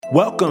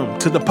Welcome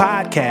to the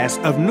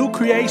podcast of New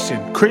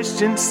Creation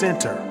Christian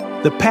Center,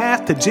 the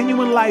path to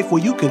genuine life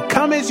where you can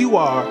come as you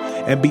are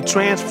and be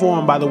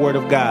transformed by the Word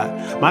of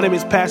God. My name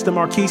is Pastor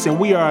Marquise, and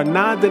we are a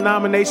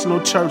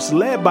non-denominational church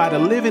led by the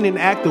living and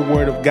active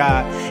Word of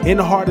God in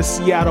the heart of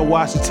Seattle,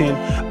 Washington,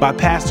 by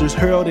Pastors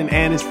Harold and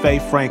Annis Faye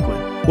Franklin.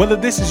 Whether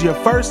this is your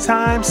first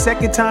time,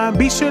 second time,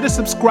 be sure to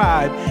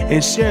subscribe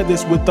and share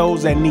this with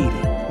those that need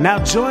it.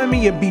 Now join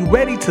me and be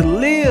ready to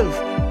live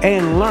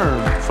and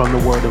learn from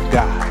the Word of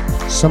God.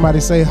 Somebody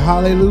say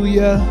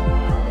hallelujah.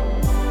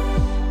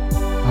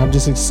 I'm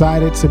just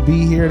excited to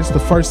be here. It's the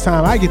first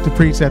time I get to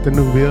preach at the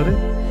new building.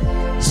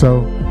 So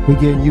we're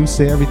getting used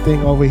to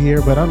everything over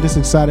here, but I'm just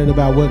excited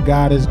about what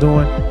God is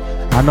doing.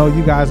 I know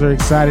you guys are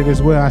excited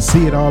as well. I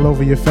see it all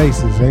over your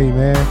faces.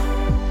 Amen.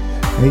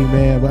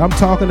 Amen. But I'm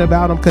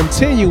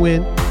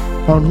continuing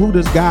on who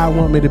does God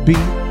want me to be.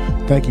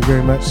 Thank you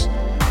very much.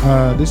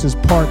 This is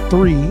part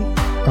 3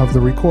 of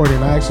the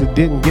recording. I actually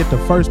didn't get the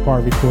first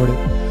part recorded.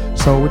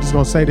 So we're just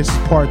going to say this is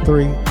part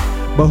 3.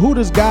 But who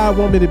does God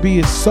want me to be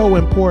is so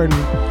important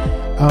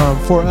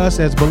for us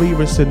as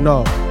believers to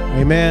know.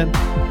 Amen.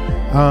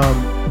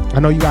 I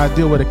know you guys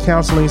deal with a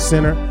counseling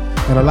center,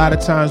 and a lot of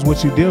times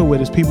what you deal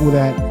with is people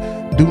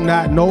that do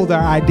not know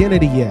their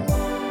identity yet.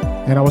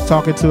 And I was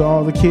talking to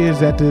all the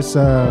kids at this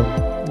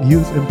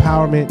youth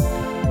empowerment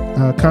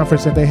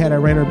conference that they had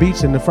at Rainier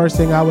Beach, and the first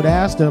thing I would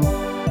ask them,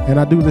 and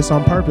I do this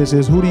on purpose,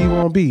 is who do you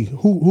want to be?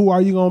 Who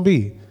are you going to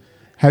be?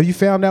 Have you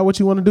found out what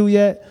you want to do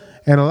yet?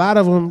 And a lot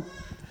of them,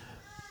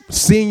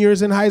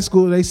 seniors in high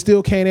school, they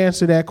still can't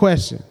answer that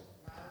question.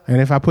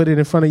 And if I put it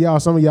in front of y'all,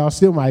 some of y'all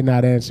still might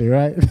not answer,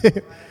 right?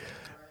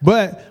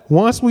 But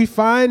once we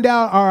find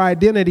out our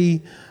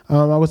identity,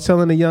 I was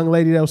telling a young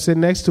lady that was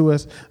sitting next to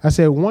us, I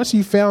said, once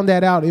you found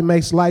that out, it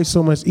makes life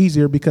so much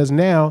easier because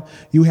now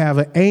you have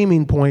an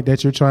aiming point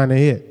that you're trying to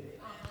hit.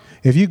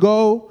 If you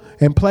go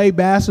and play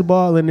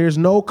basketball and there's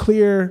no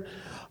clear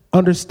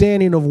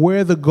understanding of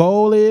where the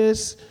goal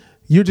is,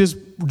 you're just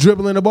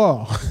dribbling the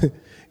ball.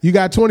 You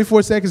got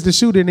 24 seconds to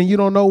shoot it, and you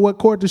don't know what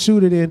court to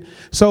shoot it in.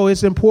 So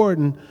it's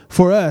important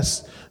for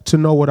us to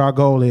know what our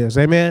goal is.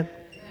 Amen.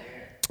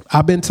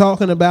 I've been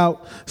talking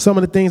about some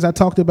of the things I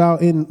talked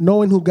about in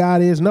knowing who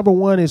God is. Number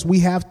one is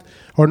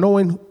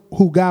knowing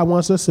who God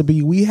wants us to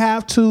be. We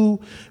have to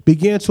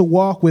begin to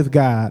walk with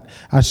God.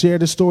 I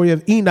shared the story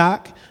of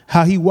Enoch,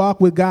 how he walked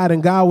with God,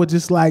 and God was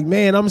just like,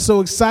 man, I'm so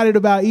excited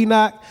about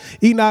Enoch.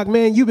 Enoch,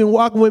 man, you've been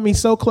walking with me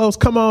so close.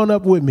 Come on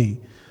up with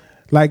me.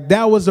 Like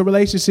that was the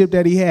relationship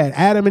that he had.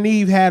 Adam and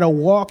Eve had a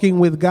walking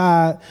with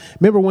God.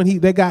 Remember when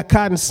they got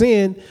caught in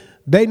sin,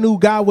 they knew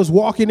God was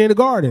walking in the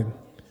garden.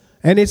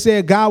 And it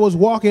said God was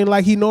walking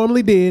like he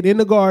normally did in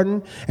the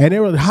garden, and they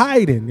were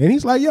hiding. And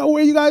he's like, yo,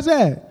 where you guys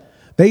at?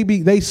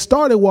 They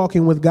started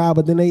walking with God,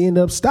 but then they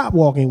ended up stop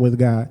walking with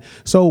God.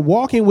 So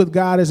walking with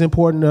God is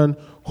important on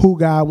who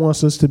God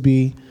wants us to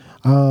be.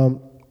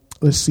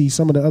 Let's see,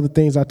 some of the other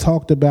things I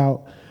talked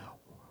about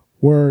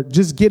were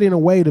just getting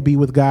away to be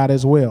with God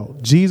as well.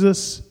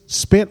 Jesus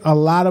spent a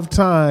lot of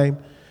time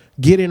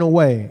getting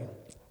away.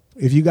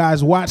 If you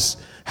guys watch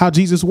how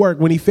Jesus worked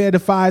when he fed the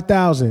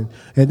 5,000,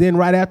 and then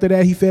right after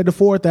that he fed the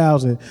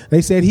 4,000,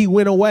 they said he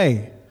went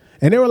away.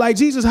 And they were like,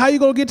 Jesus, how you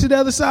going to get to the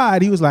other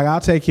side? He was like, I'll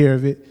take care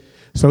of it.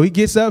 So he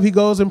gets up, he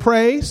goes and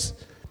prays.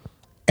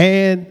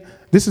 And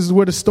this is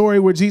where the story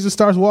where Jesus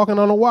starts walking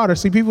on the water.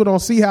 See, people don't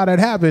see how that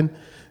happened.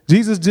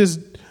 Jesus just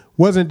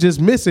wasn't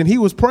just missing. He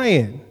was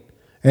praying.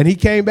 And he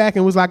came back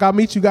and was like, I'll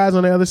meet you guys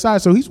on the other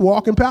side. So he's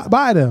walking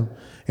by them.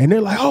 And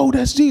they're like, oh,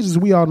 that's Jesus.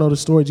 We all know the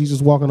story,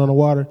 Jesus walking on the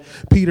water.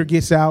 Peter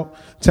gets out,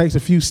 takes a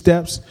few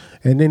steps,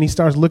 and then he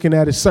starts looking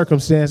at his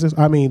circumstances.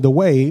 The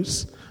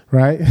waves,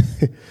 right?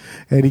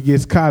 And he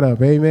gets caught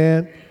up.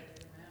 Amen.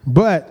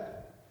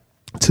 But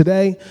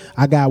today,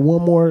 I got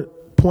one more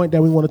point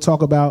that we want to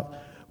talk about.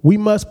 We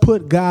must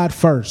put God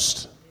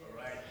first.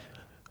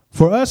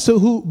 For us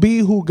to be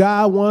who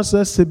God wants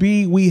us to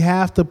be, we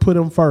have to put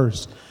him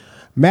first.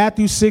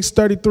 Matthew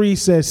 6:33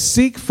 says,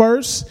 seek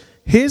first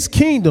his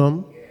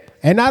kingdom,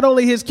 and not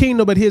only his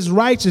kingdom, but his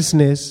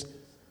righteousness.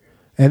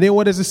 And then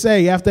what does it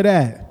say after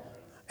that?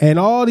 And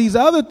all these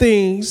other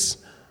things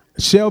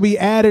shall be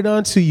added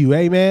unto you.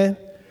 Amen.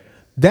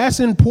 That's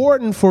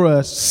important for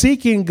us,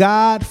 seeking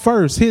God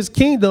first, his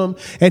kingdom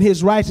and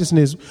his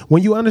righteousness.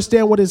 When you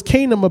understand what his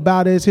kingdom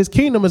about is, his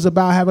kingdom is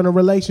about having a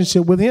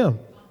relationship with him.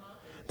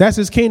 That's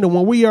his kingdom.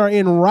 When we are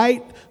in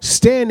right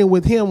standing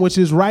with him, which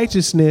is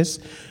righteousness,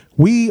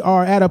 we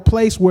are at a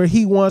place where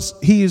we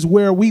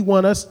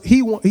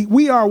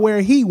are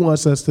where he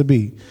wants us to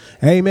be.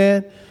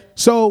 Amen.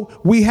 So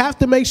we have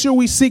to make sure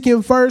we seek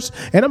him first.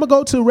 And I'm going to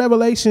go to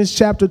Revelations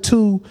chapter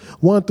 2,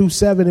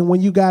 1-7. And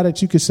when you got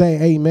it, you can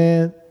say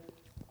amen.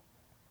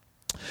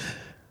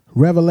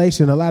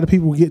 Revelation. A lot of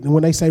people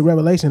when they say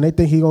Revelation, they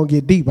think he's going to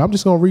get deep. I'm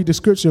just going to read the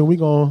scripture and we're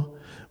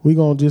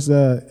going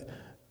to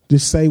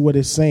just say what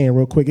it's saying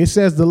real quick. It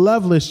says the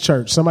Loveless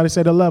Church. Somebody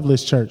say the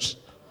Loveless Church.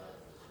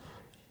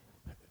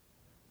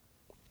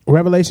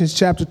 Revelation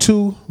chapter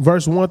 2,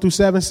 verse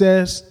 1-7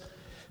 says,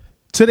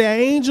 to the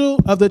angel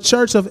of the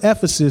church of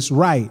Ephesus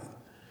write,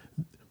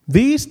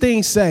 These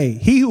things say,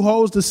 he who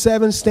holds the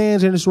 7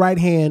 stands in his right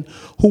hand,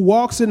 who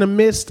walks in the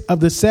midst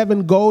of the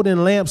 7 golden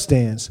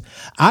lampstands.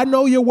 I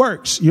know your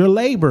works, your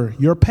labor,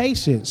 your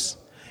patience,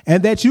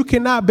 and that you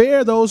cannot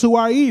bear those who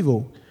are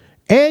evil.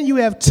 And you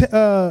have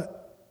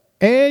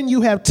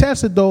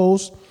tested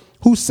those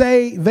who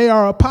say they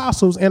are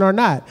apostles and are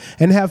not,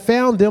 and have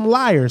found them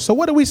liars. So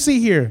what do we see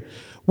here?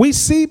 We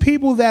see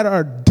people that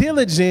are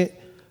diligent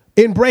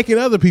in breaking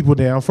other people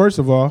down, first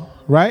of all,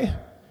 right?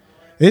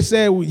 It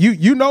said,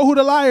 you know who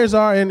the liars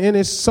are, and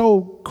it's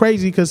so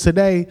crazy because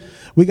today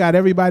we got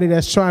everybody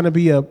that's trying to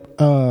be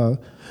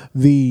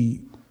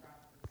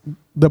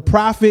the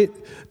prophet,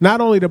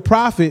 not only the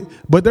prophet,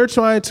 but they're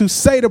trying to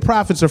say the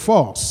prophets are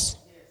false,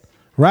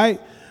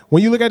 right?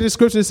 When you look at the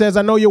scripture, it says,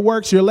 I know your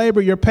works, your labor,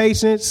 your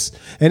patience.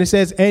 And it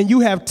says, and you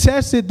have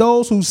tested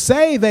those who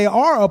say they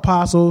are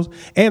apostles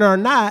and are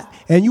not,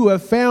 and you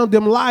have found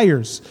them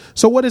liars.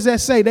 So what does that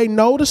say? They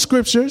know the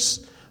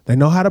scriptures. They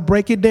know how to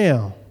break it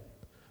down,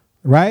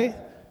 right?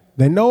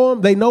 They know them.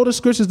 They know the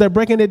scriptures. They're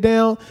breaking it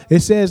down. It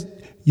says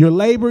your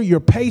labor, your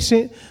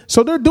patient.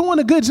 So they're doing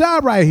a good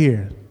job right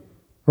here,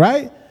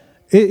 right?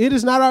 It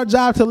is not our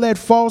job to let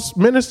false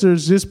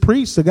ministers just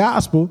preach the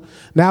gospel.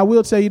 Now, I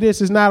will tell you this.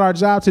 It's not our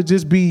job to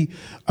just be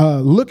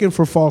looking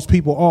for false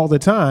people all the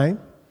time.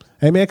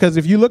 Amen. Because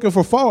if you're looking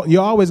for fault,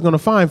 you're always going to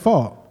find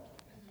fault.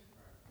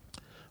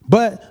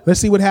 But let's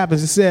see what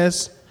happens. It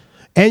says,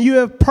 and you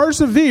have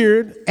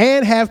persevered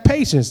and have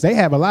patience. They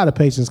have a lot of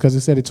patience because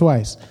it said it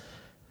twice.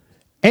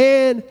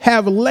 And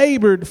have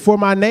labored for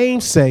my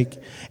name's sake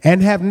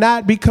and have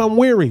not become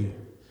weary.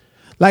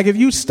 Like if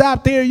you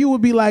stop there, you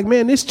would be like,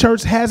 man, this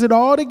church has it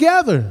all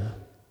together.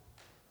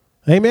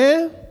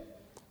 Amen.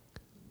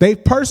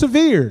 They've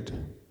persevered.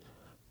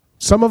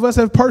 Some of us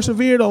have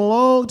persevered a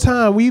long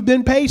time. We've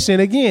been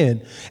patient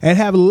again and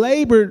have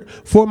labored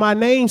for my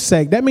name's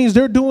sake. That means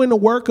they're doing the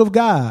work of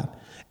God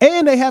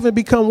and they haven't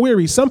become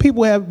weary. Some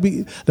people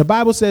the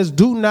Bible says,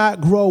 do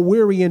not grow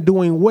weary in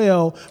doing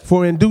well,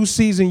 for in due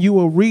season you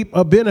will reap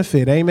a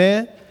benefit.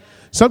 Amen.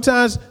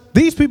 Sometimes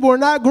these people are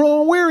not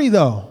growing weary,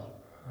 though.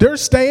 They're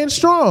staying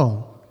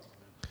strong.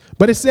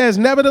 But it says,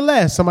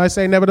 nevertheless, somebody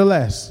say,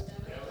 nevertheless.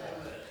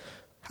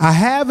 I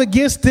have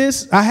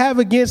this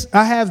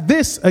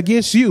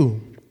against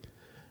you,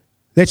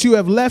 that you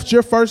have left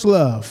your first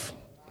love.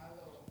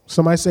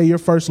 Somebody say your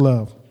first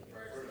love.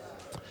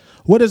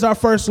 What is our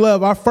first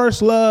love? Our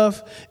first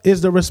love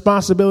is the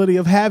responsibility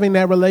of having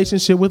that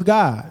relationship with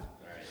God.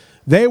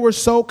 They were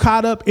so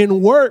caught up in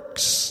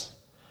works,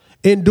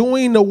 in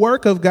doing the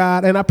work of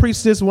God. And I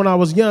preached this when I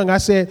was young. I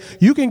said,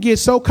 you can get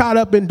so caught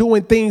up in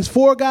doing things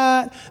for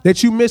God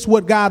that you miss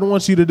what God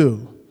wants you to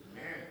do.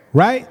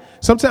 Right?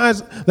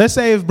 Sometimes, let's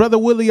say if Brother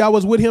Willie, I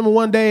was with him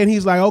one day and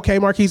he's like, okay,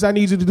 Marquise, I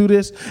need you to do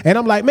this. And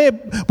I'm like, man,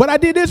 but I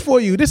did this for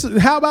you.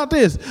 How about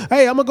this?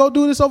 Hey, I'm going to go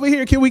do this over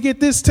here. Can we get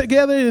this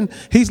together? And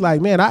he's like,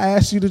 man, I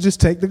asked you to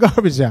just take the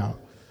garbage out.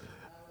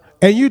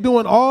 And you're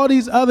doing all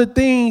these other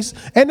things,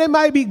 and they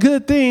might be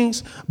good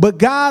things, but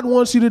God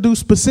wants you to do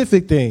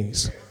specific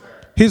things.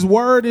 His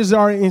word is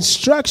our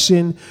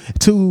instruction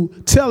to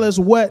tell us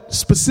what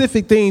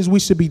specific things we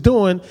should be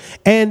doing.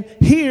 And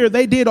here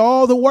they did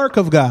all the work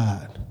of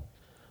God,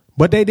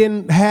 but they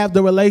didn't have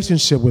the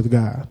relationship with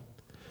God.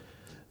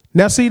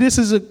 Now, see,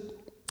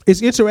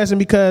 it's interesting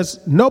because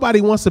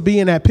nobody wants to be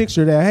in that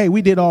picture that, hey,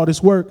 we did all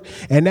this work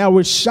and now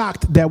we're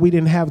shocked that we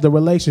didn't have the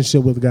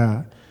relationship with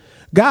God.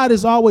 God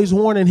is always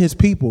warning his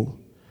people,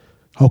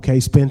 okay,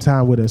 spend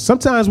time with us.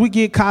 Sometimes we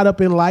get caught up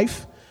in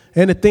life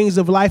and the things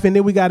of life, and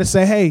then we got to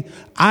say, hey,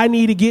 I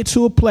need to get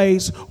to a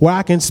place where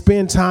I can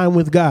spend time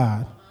with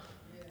God.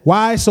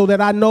 Why? So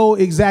that I know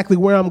exactly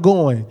where I'm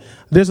going.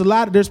 There's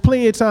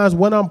plenty of times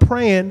when I'm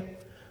praying,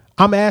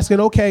 I'm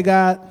asking, okay,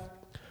 God,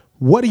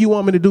 what do you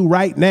want me to do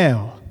right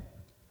now?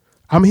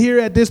 I'm here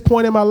at this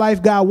point in my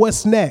life, God,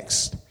 what's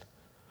next?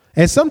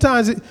 And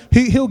sometimes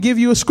he'll give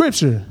you a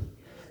scripture.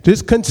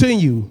 Just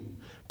continue.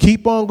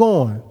 Keep on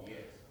going.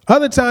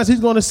 Other times he's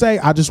going to say,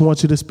 I just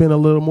want you to spend a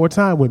little more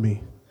time with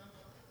me.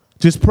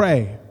 Just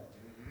pray.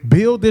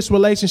 Build this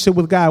relationship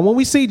with God. When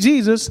we see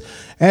Jesus,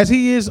 as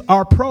he is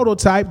our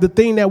prototype, the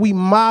thing that we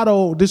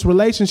model this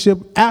relationship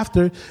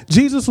after,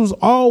 Jesus was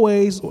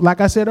always, like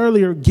I said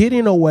earlier,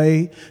 getting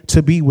away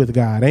to be with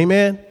God.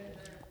 Amen.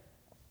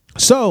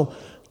 So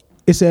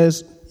it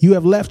says, you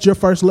have left your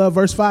first love.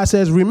 Verse 5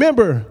 says,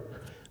 remember,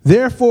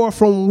 therefore,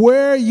 from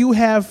where you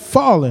have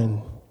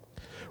fallen,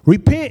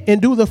 repent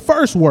and do the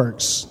first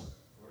works.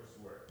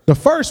 The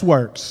first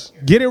works.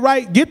 Get it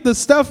right. Get the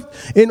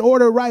stuff in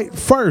order right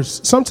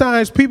first.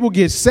 Sometimes people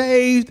get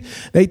saved.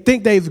 They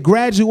think they've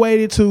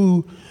graduated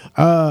to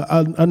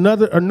a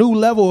new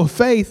level of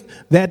faith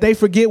that they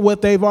forget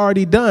what they've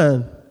already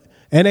done.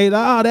 And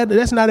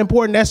that's not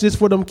important. That's just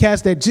for them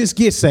cats that just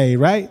get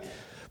saved, right?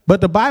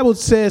 But the Bible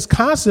says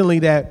constantly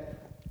that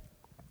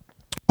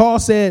Paul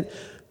said,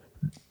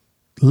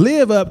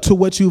 live up to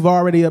what you've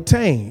already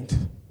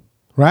obtained,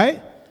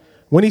 right?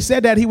 When he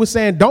said that, he was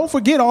saying, don't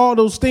forget all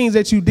those things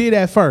that you did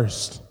at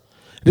first.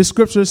 This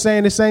scripture is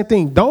saying the same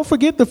thing. Don't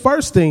forget the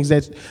first things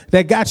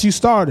that got you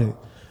started.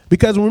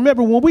 Because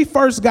remember, when we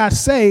first got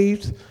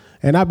saved,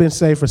 and I've been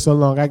saved for so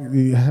long,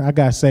 I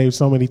got saved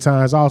so many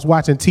times. I was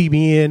watching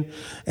TBN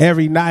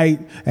every night.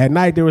 At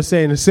night, they were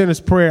saying the sinner's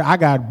prayer. I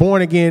got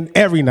born again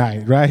every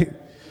night, right?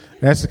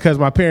 That's because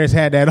my parents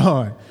had that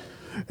on.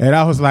 And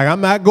I was like,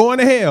 I'm not going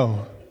to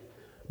hell.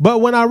 But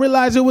when I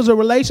realized it was a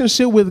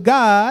relationship with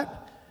God,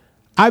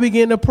 I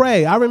began to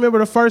pray. I remember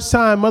the first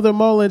time Mother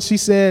Mullen, she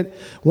said,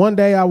 one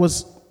day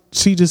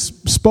she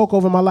just spoke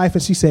over my life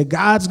and she said,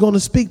 God's going to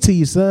speak to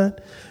you, son.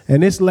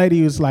 And this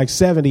lady was like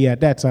 70 at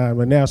that time.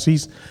 And now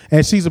she's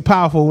a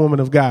powerful woman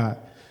of God.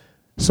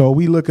 So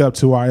we look up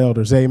to our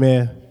elders.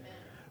 Amen.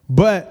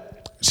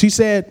 But she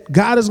said,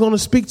 God is going to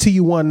speak to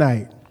you one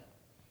night.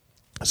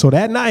 So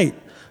that night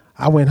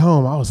I went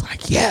home. I was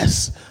like,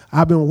 yes,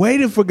 I've been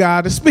waiting for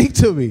God to speak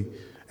to me.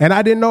 And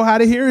I didn't know how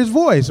to hear his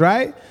voice,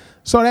 right?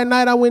 So that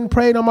night I went and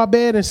prayed on my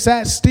bed and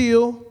sat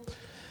still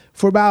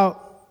for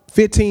about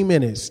 15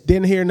 minutes.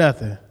 Didn't hear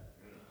nothing.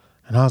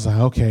 And I was like,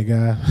 okay,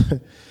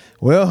 God,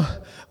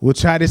 well, we'll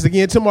try this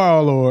again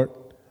tomorrow, Lord.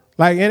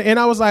 And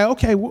I was like,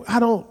 okay,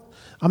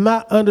 I'm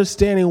not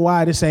understanding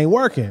why this ain't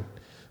working.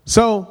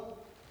 So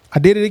I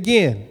did it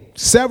again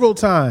several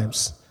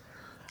times.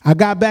 I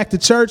got back to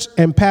church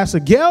and Pastor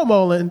Gail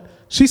Mullen,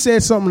 she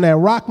said something that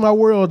rocked my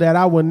world that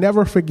I will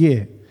never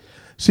forget.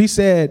 She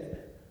said,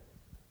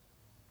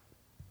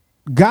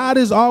 God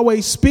is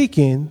always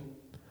speaking,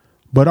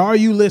 but are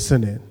you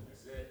listening?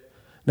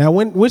 Now,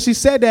 when she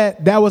said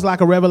that was like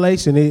a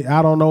revelation.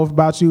 I don't know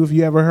about you if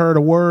you ever heard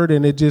a word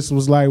and it just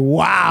was like,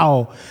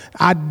 wow.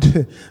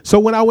 So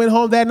when I went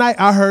home that night,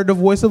 I heard the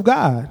voice of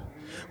God.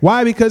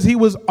 Why? Because he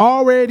was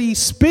already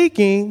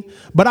speaking,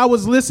 but I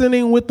was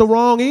listening with the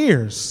wrong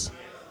ears,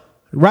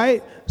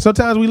 right?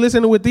 Sometimes we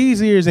listen with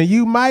these ears and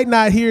you might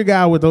not hear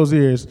God with those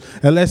ears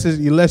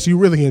unless you're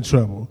really in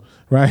trouble,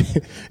 right?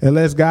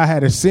 Unless God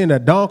had to send a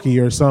donkey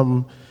or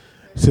something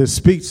to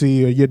speak to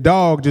you, or your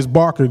dog just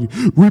barking,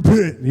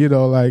 repent,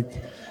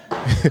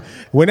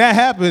 when that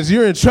happens,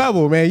 you're in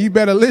trouble, man. You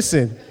better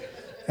listen.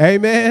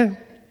 Amen.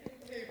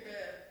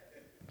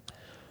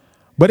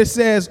 But it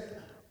says,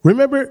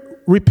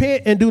 remember,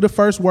 repent and do the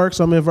first works.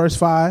 I'm in verse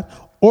 5.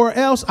 Or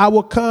else I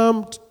will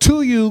come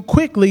to you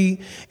quickly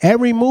and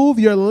remove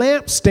your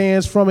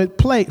lampstands from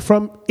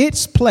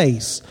its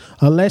place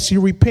unless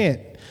you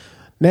repent.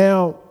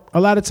 Now,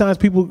 a lot of times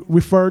people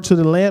refer to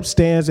the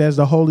lampstands as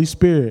the Holy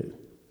Spirit,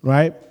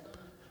 right?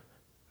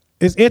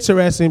 It's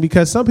interesting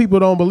because some people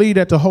don't believe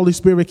that the Holy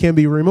Spirit can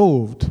be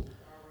removed.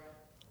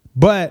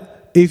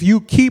 But if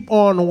you keep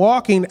on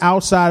walking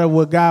outside of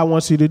what God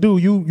wants you to do,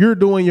 you're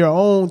doing your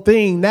own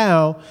thing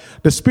now.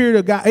 The Spirit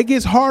of God, it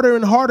gets harder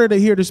and harder to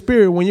hear the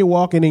Spirit when you're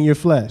walking in your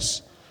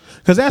flesh.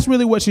 Because that's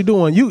really what you're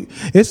doing.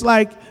 It's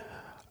like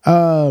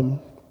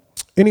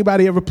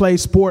anybody ever play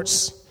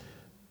sports?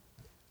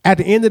 At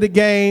the end of the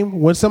game,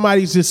 when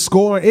somebody's just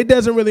scoring, it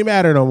doesn't really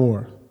matter no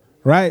more.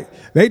 Right?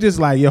 They just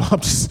like, yo,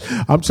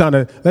 I'm trying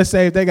to, let's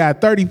say if they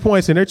got 30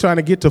 points and they're trying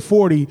to get to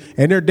 40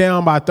 and they're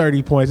down by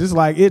 30 points. It's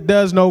like, it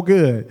does no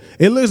good.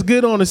 It looks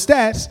good on the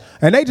stats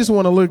and they just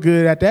want to look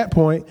good at that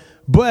point.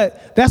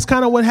 But that's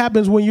kind of what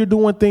happens when you're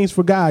doing things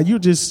for God.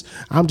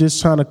 I'm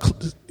just trying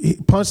to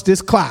punch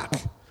this clock.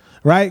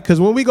 Right? Because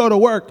when we go to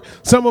work,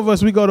 some of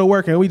us, we go to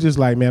work and we just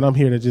like, man, I'm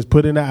here to just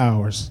put in the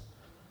hours.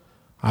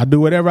 I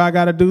do whatever I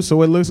got to do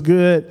so it looks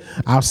good.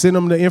 I'll send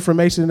them the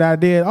information that I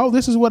did. Oh,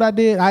 this is what I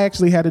did. I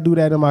actually had to do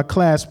that in my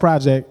class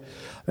project.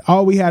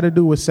 All we had to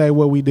do was say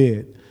what we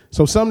did.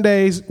 So some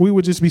days we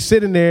would just be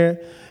sitting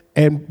there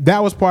and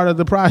that was part of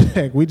the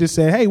project. We just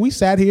said, hey, we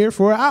sat here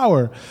for an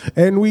hour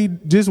and we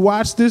just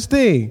watched this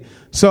thing.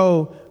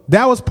 So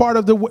that was part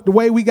of the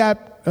way we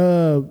got,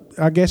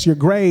 I guess, your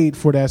grade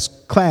for that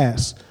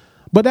class.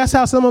 But that's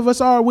how some of us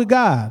are with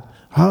God.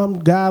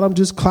 God, I'm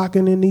just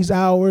clocking in these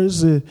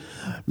hours.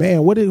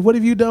 Man, what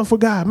have you done for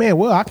God? Man,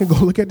 well, I can go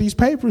look at these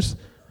papers,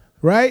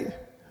 right?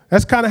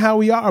 That's kind of how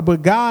we are.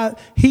 But God,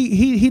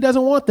 he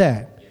doesn't want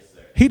that. Yes,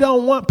 he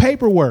don't want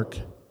paperwork.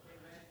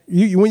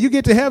 When you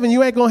get to heaven,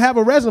 you ain't going to have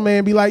a resume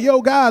and be like,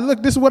 yo, God,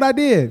 look, this is what I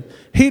did.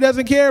 He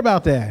doesn't care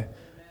about that.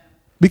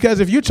 Because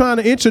if you're trying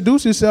to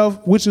introduce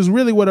yourself, which is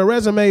really what a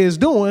resume is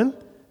doing,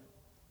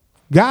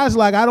 God's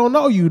like, I don't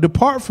know you.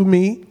 Depart from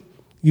me,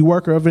 you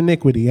worker of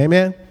iniquity.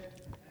 Amen.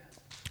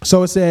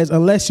 So it says,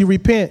 unless you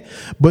repent.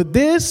 But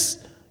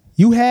this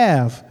you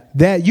have,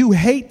 that you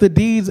hate the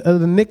deeds of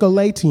the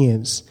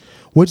Nicolaitans,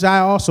 which I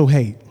also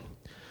hate.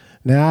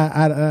 Now,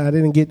 I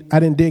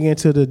didn't dig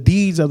into the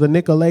deeds of the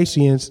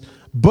Nicolaitans,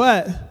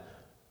 but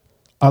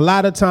a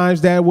lot of times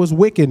that was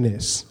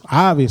wickedness,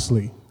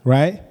 obviously,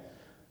 right?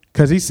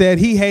 Because he said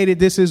he hated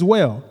this as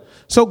well.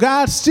 So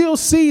God still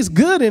sees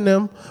good in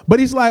them, but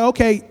he's like,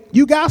 okay,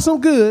 you got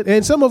some good.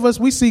 And some of us,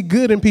 we see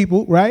good in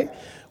people, right?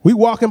 We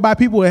walking by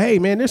people and, hey,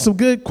 man, there's some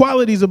good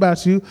qualities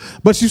about you,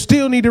 but you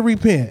still need to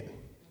repent.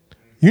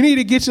 You need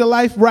to get your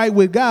life right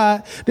with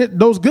God.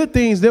 Those good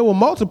things, they will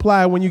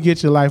multiply when you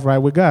get your life right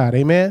with God.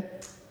 Amen.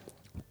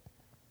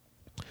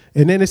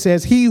 And then it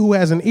says, he who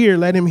has an ear,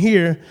 let him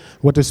hear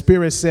what the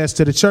Spirit says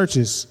to the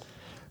churches.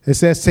 It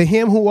says, to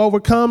him who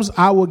overcomes,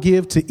 I will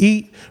give to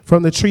eat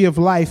from the tree of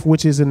life,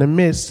 which is in the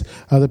midst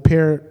of the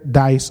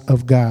paradise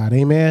of God.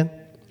 Amen.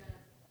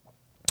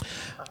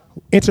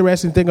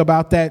 Interesting thing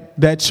about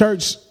that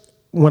church,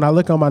 when I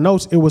look on my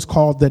notes, it was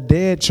called the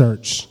Dead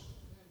Church.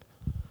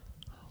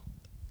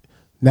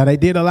 Now, they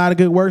did a lot of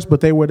good works,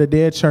 but they were the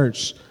Dead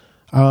Church.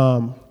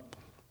 A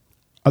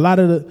lot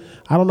of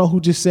I don't know who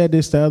just said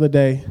this the other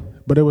day,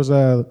 but it was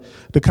the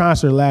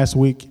concert last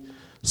week.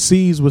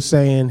 C's was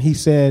saying, he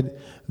said,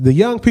 the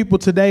young people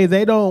today,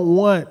 they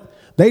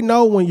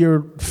know when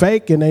you're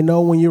fake and they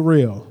know when you're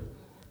real.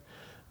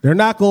 They're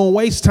not going to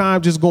waste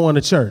time just going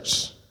to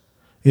church.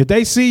 If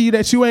they see you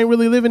that you ain't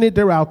really living it,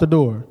 they're out the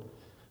door.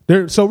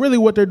 So really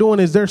what they're doing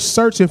is they're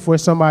searching for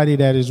somebody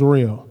that is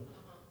real.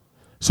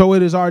 So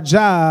it is our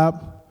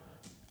job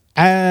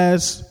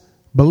as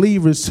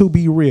believers to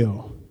be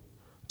real,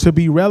 to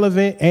be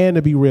relevant and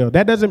to be real.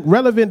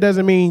 Relevant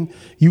doesn't mean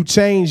you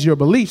change your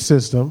belief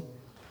system.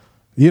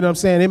 You know what I'm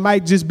saying? It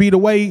might just be the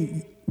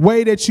way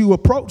that you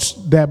approach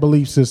that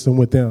belief system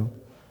with them.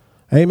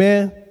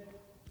 Amen.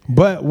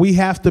 But we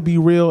have to be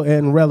real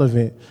and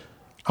relevant.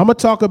 I'm going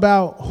to talk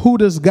about who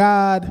does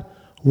God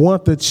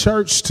want the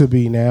church to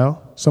be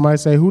now. Somebody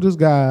say, who does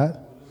God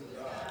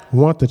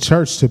want the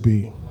church to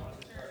be?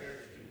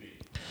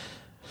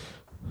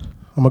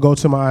 I'm going to go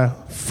to my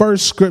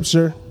first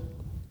scripture.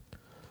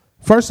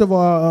 First of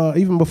all,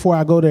 even before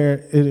I go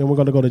there, and we're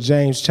going to go to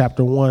James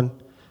chapter 1,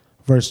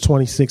 verse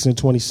 26 and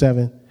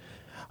 27.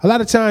 A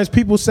lot of times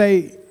people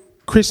say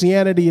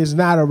Christianity is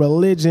not a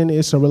religion,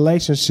 it's a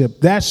relationship.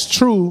 That's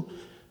true,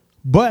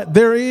 but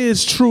there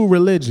is true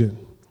religion.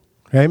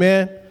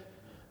 Amen.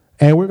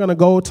 And we're going to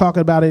go talk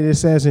about it. It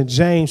says in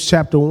James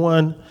chapter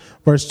 1,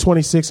 verse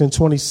 26 and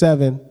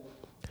 27.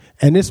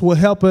 And this will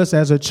help us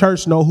as a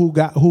church know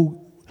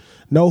it'll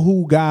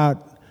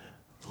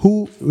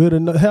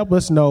help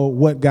us know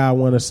what God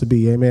wants us to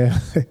be. Amen.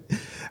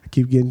 I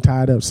keep getting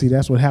tied up. See,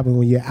 that's what happens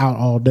when you're out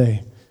all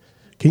day.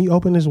 Can you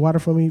open this water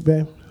for me,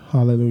 babe?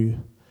 Hallelujah.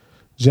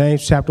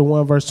 James chapter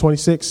 1, verse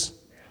 26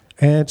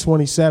 and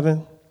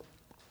 27.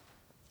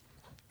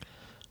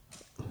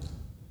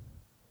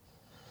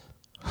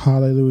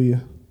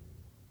 Hallelujah.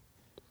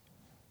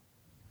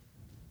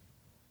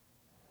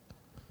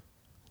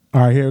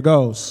 All right, here it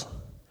goes.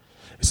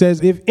 It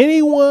says, if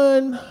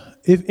anyone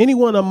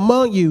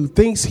among you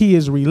thinks he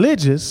is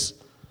religious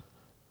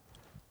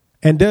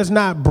and does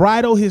not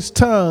bridle his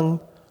tongue,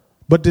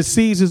 but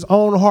deceives his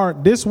own heart,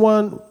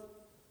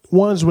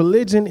 one's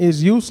religion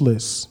is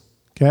useless.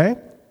 Okay.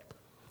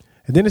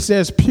 And then it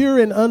says, pure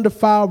and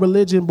undefiled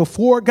religion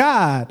before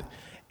God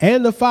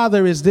and the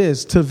Father is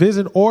this, to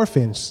visit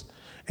orphans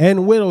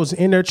and widows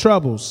in their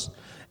troubles,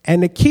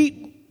 and to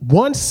keep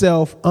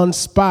oneself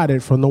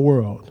unspotted from the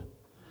world.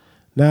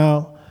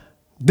 Now,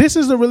 this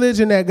is the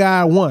religion that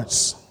God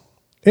wants.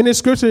 In the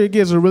scripture, it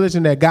gives a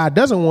religion that God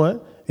doesn't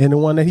want and the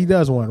one that he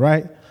does want,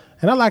 right?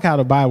 And I like how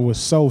the Bible is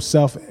so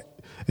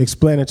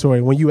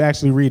self-explanatory when you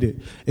actually read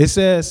it. It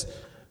says,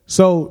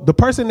 so the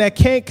person that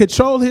can't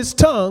control his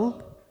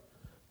tongue,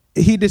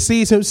 he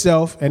deceives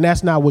himself, and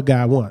that's not what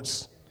God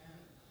wants.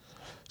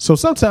 So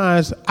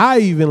sometimes I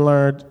even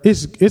learned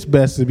it's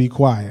best to be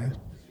quiet,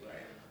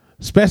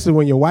 especially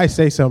when your wife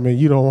says something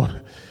you don't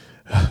want.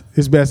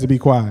 It's best to be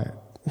quiet.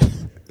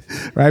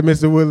 Right,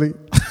 Mr. Woodley?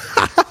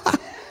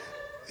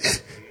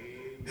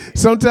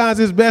 Sometimes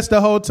it's best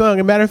to hold tongue.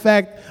 As a matter of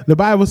fact, the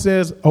Bible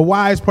says a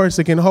wise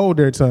person can hold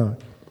their tongue.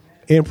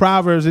 In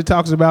Proverbs, it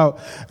talks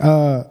about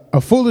a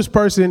foolish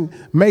person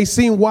may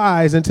seem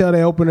wise until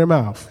they open their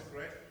mouth.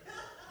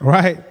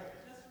 Right?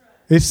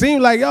 It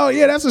seemed like, oh,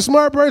 yeah, that's a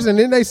smart person.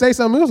 Then they say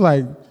something. It was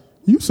like,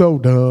 you so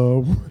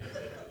dumb.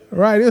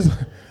 Right? It's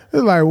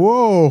like,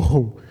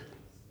 whoa.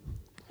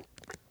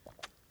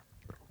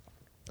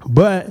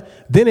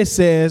 But then it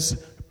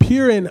says,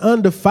 pure and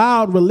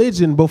undefiled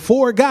religion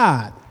before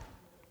God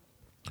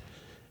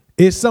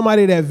is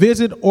somebody that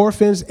visit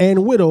orphans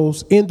and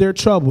widows in their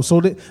trouble. So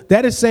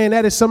that is saying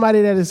that is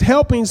somebody that is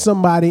helping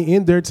somebody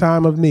in their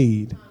time of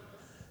need.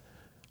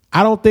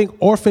 I don't think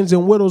orphans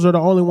and widows are the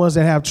only ones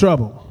that have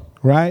trouble,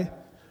 right?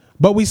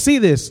 But we see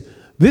this.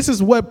 This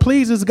is what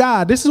pleases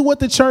God. This is what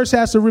the church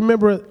has to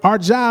remember. Our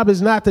job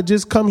is not to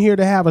just come here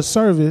to have a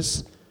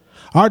service.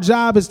 Our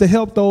job is to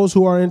help those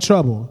who are in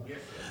trouble.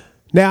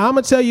 Now, I'm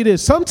going to tell you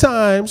this.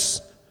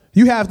 Sometimes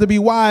you have to be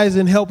wise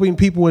in helping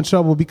people in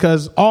trouble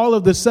because all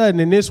of a sudden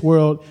in this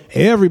world,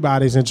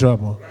 everybody's in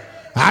trouble.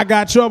 I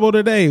got trouble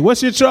today.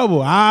 What's your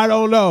trouble? I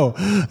don't know.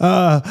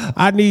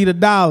 I need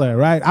 $1,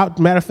 right?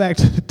 Matter of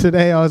fact,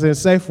 today I was in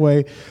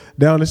Safeway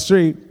down the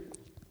street,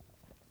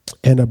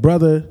 and a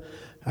brother,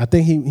 I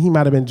think he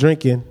might have been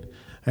drinking,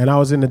 and I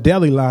was in the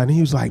deli line. And he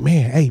was like,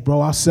 man, hey,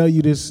 bro, I'll sell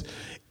you this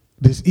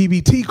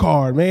EBT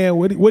card, man.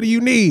 What do you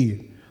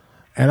need?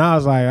 And I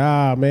was like,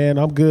 man,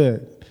 I'm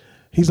good.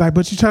 He's like,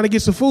 but you're trying to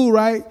get some food,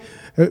 right?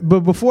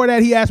 But before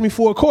that, he asked me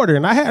for a quarter,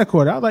 and I had a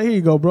quarter. I was like, here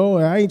you go, bro.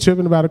 I ain't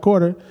tripping about a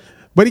quarter.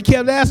 But he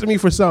kept asking me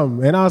for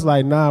something. And I was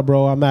like, nah,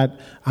 bro,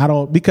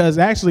 because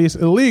actually it's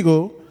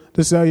illegal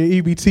to sell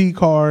your EBT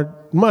card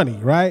money,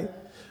 right?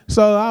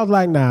 So I was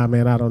like, nah,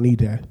 man, I don't need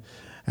that.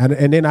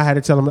 And then I had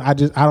to tell him, I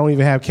don't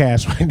even have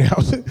cash right now.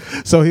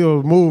 So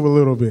he'll move a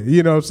little bit,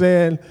 you know what I'm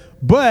saying?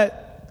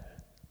 But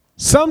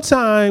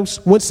sometimes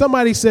when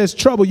somebody says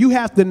trouble, you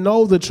have to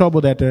know the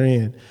trouble that they're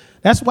in.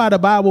 That's why the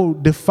Bible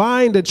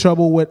defined the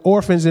trouble with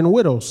orphans and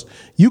widows.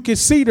 You can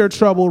see their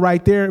trouble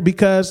right there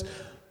because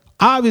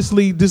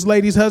obviously this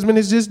lady's husband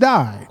has just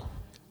died.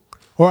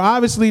 Or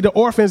obviously the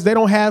orphans, they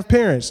don't have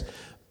parents.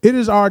 It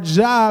is our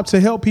job to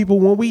help people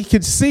when we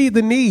can see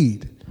the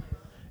need.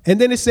 And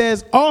then it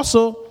says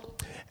also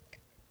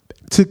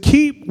to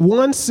keep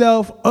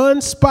oneself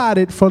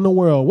unspotted from the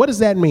world. What does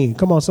that mean?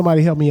 Come on,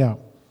 somebody help me out.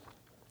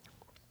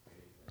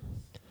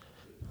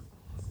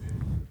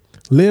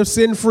 Live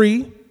sin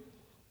free.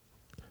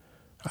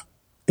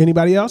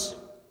 Anybody else?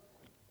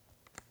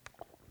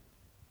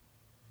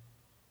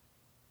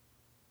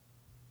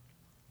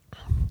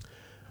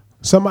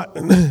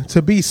 Somebody,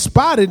 to be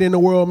spotted in the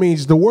world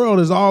means the world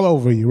is all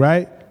over you,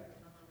 right?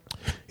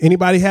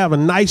 Anybody have a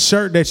nice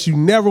shirt that you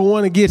never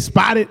want to get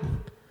spotted?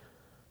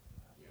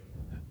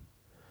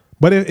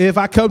 But if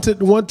I come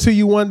to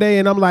you one day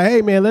and I'm like,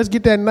 hey, man, let's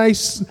get that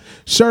nice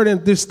shirt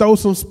and just throw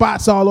some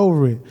spots all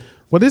over it.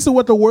 Well, this is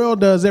what the world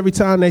does every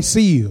time they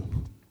see you.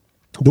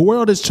 The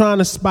world is trying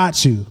to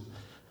spot you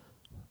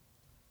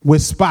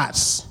with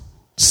spots.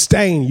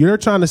 Stain. You're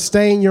trying to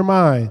stain your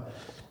mind.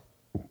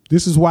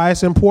 This is why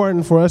it's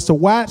important for us to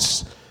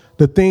watch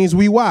the things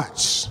we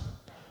watch.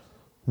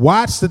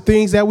 Watch the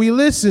things that we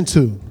listen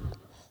to.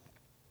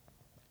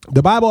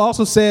 The Bible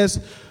also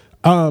says,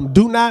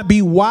 do not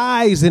be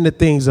wise in the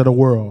things of the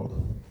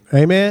world.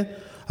 Amen.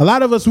 A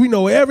lot of us, we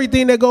know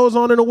everything that goes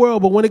on in the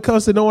world, but when it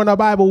comes to knowing our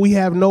Bible, we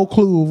have no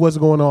clue of what's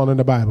going on in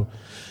the Bible.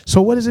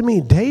 So what does it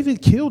mean?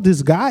 David killed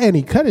this guy and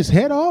he cut his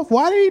head off?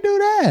 Why did he do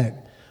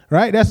that?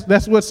 Right?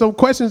 That's what some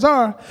questions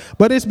are.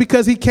 But it's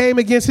because he came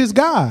against his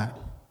God.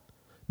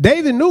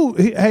 David knew,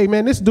 hey,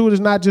 man, this dude is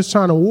not just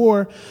trying to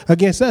war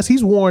against us.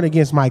 He's warring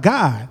against my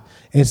God.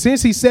 And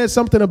since he said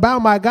something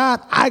about my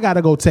God, I got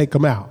to go take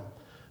him out.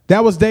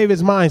 That was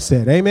David's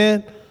mindset.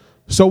 Amen.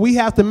 So we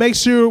have to make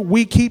sure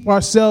we keep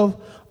ourselves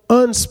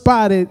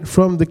unspotted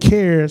from the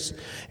cares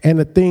and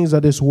the things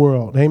of this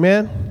world.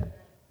 Amen.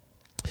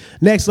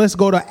 Next, let's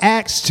go to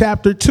Acts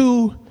chapter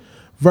 2,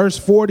 verse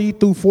 40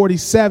 through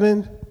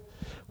 47.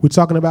 We're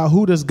talking about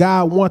who does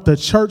God want the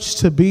church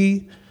to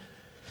be.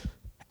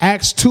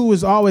 Acts 2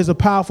 is always a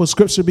powerful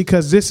scripture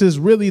because this is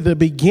really the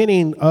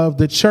beginning of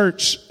the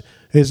church.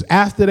 Is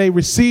after they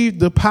received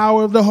the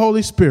power of the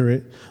Holy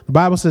Spirit. The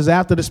Bible says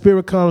after the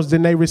Spirit comes,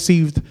 then they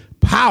received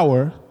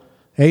power.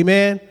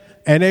 Amen.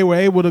 And they were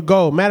able to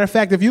go. Matter of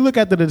fact, if you look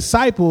at the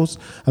disciples,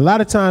 a lot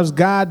of times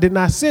God did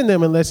not send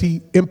them unless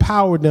he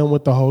empowered them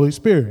with the Holy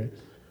Spirit.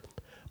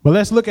 But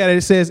let's look at it.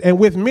 It says, and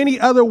with many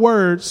other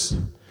words,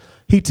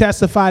 he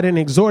testified and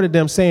exhorted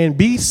them, saying,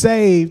 be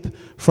saved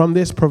from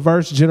this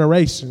perverse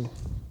generation.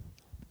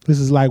 This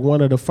is like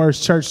one of the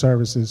first church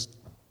services.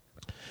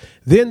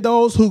 Then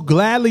those who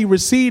gladly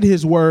received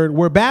his word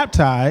were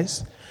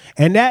baptized.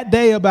 And that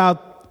day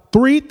about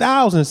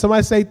 3,000,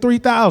 somebody say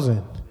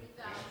 3,000.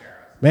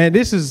 Man,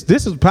 this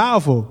is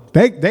powerful.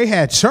 They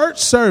had church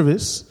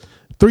service.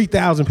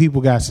 3,000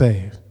 people got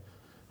saved.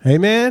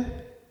 Amen.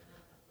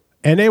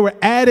 And they were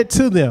added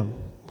to them.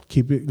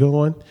 Keep it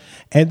going.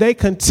 And they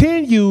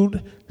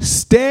continued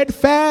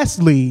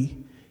steadfastly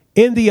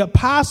in the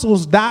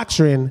apostles'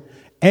 doctrine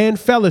and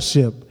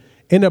fellowship,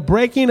 in the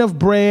breaking of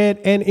bread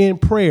and in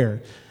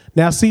prayer.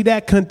 Now, see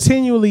that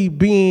continually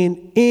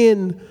being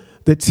in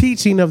the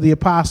teaching of the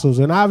apostles.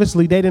 And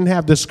obviously they didn't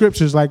have the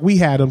scriptures like we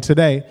had them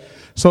today.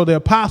 So the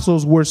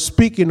apostles were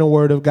speaking the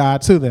word of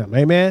God to them.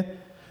 Amen.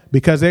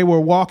 Because they were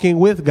walking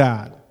with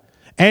God.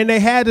 And they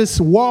had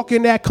to walk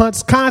in that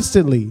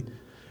constantly.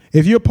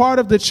 If you're part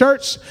of the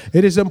church,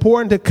 it is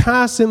important to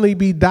constantly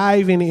be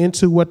diving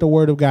into what the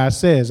word of God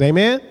says.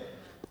 Amen.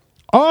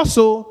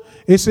 Also,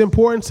 it's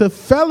important to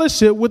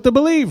fellowship with the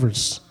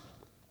believers.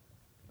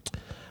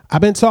 I've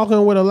been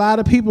talking with a lot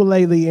of people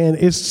lately, and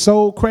it's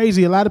so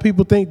crazy. A lot of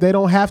people think they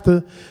don't have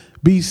to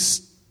be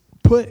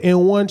put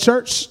in one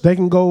church. They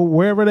can go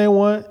wherever they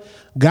want.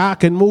 God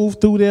can move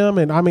through them.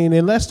 And I mean,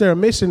 unless they're a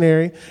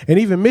missionary, and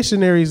even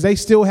missionaries, they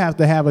still have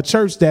to have a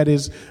church that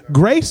is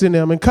gracing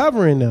them and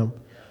covering them.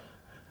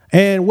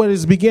 And what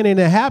is beginning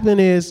to happen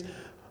is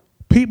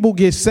people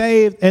get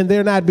saved and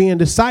they're not being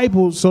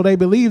discipled, so they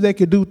believe they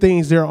could do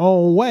things their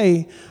own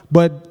way.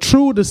 But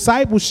true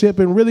discipleship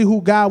and really who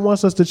God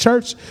wants us the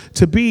church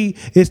to be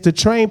is to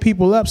train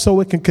people up so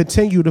it can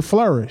continue to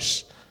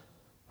flourish,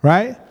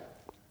 right?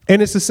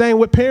 And it's the same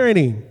with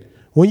parenting.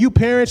 When you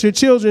parent your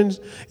children,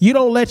 you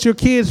don't let your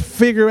kids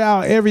figure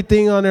out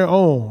everything on their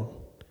own.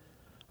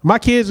 My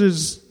kids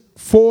is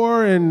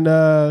 4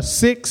 and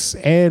 6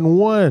 and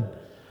 1.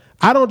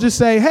 I don't just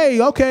say, hey,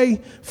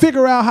 okay,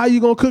 figure out how you're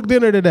going to cook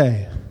dinner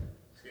today.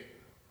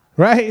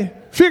 Right?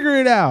 Figure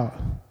it out.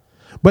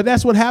 But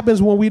that's what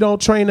happens when we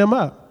don't train them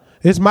up.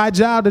 It's my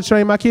job to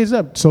train my kids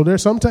up. So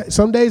there's some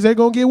days they're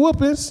going to get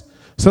whoopings.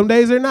 Some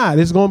days they're not.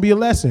 It's going to be a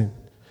lesson.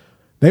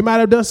 They might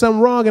have done something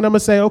wrong, and I'm going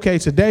to say, okay,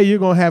 today you're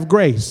going to have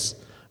grace.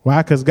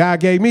 Why? Because God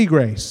gave me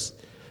grace.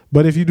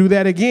 But if you do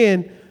that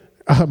again,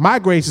 my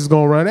grace is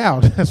going to run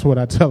out. That's what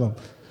I tell them,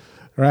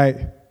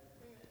 right?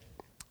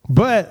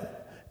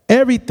 But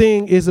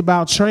everything is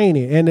about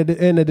training. And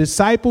the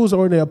disciples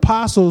or the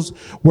apostles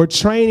were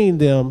training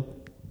them.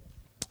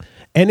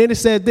 And then it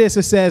said this,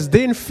 it says,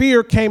 then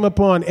fear came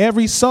upon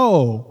every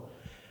soul,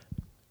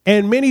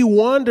 and many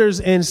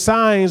wonders and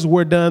signs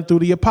were done through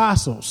the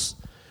apostles.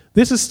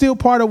 This is still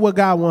part of what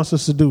God wants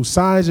us to do,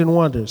 signs and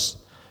wonders.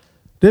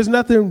 There's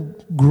nothing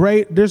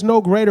great. There's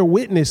no greater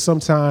witness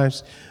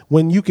sometimes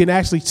when you can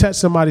actually touch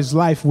somebody's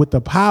life with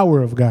the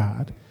power of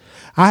God.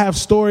 I have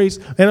stories,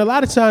 and a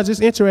lot of times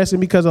it's interesting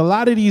because a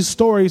lot of these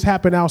stories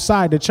happen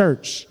outside the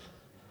church.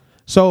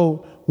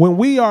 So when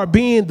we are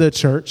being the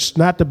church,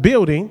 not the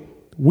building,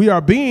 we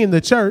are being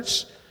the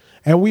church,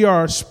 and we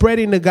are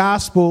spreading the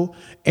gospel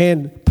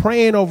and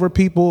praying over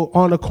people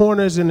on the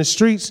corners and the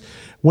streets.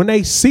 When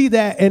they see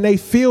that and they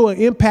feel an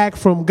impact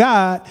from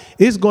God,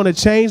 it's going to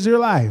change their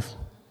life.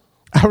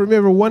 I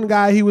remember one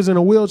guy, he was in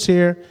a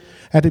wheelchair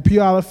at the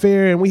Puyallup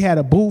Fair, and we had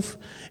a booth,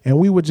 and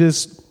we would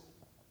just,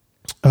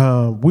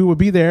 we would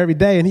be there every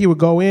day, and he would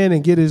go in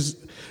and get his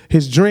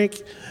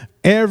drink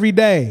every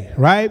day,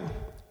 right?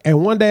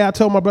 And one day I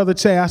told my brother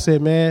Che, I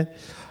said, man,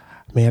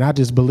 I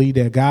just believe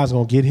that God's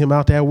going to get him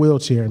out that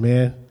wheelchair,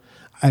 man.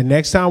 And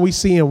next time we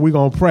see him, we're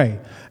going to pray.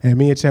 And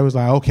me and Che was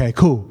like, okay,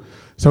 cool.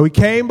 So he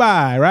came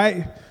by,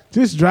 right?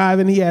 Just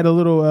driving. He had a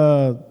little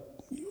a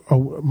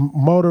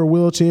motor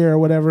wheelchair or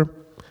whatever.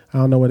 I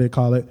don't know what they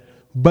call it.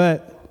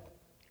 But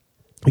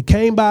he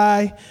came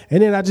by,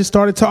 and then I just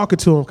started talking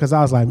to him because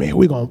I was like, man,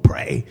 we're going to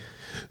pray.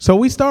 So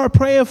we started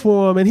praying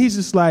for him, and he's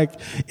just like,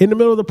 in the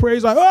middle of the prayer,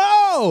 he's like,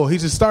 oh! He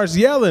just starts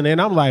yelling,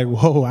 and I'm like,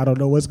 whoa, I don't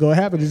know what's going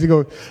to happen. Is he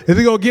going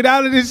to get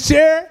out of this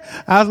chair?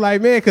 I was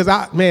like, man, because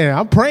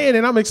I'm praying,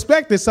 and I'm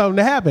expecting something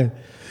to happen.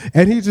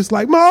 And he's just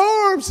like, my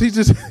arms!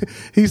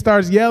 He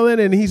starts yelling,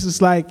 and he's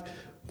just like,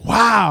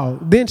 wow.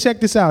 Then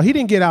check this out. He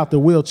didn't get out the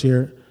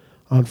wheelchair,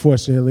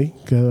 unfortunately,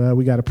 because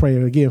we got to pray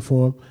again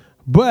for him.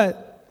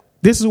 But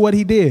this is what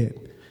he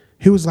did.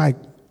 He was like,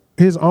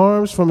 his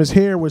arms from his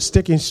hair were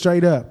sticking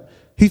straight up.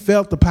 He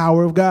felt the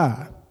power of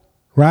God,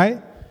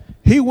 right?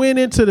 He went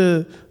into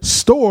the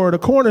store, the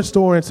corner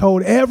store, and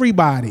told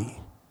everybody,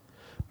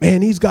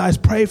 man, these guys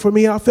prayed for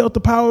me. I felt the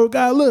power of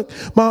God. Look,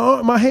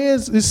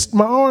 my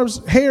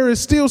arms, hair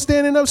is still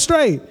standing up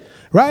straight,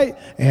 right?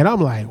 And I'm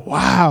like,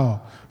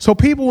 wow. So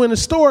people in the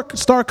store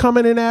start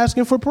coming and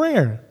asking for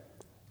prayer.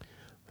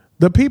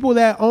 The people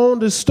that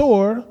owned the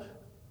store,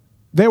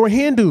 they were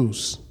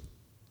Hindus.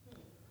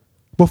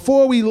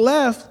 Before we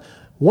left,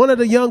 one of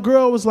the young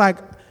girls was like,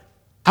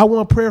 I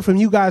want prayer from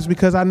you guys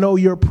because I know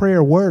your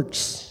prayer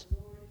works.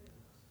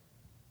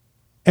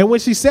 And when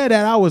she said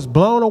that, I was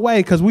blown away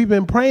because we've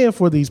been praying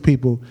for these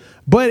people.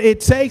 But it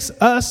takes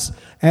us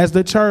as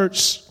the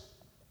church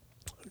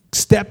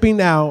stepping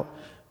out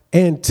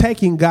and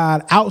taking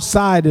God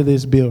outside of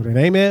this building.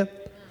 Amen.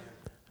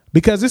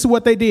 Because this is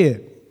what they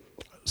did.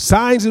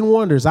 Signs and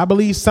wonders. I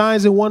believe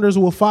signs and wonders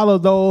will follow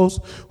those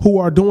who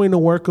are doing the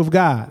work of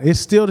God. It's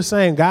still the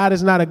same. God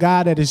is not a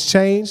God that has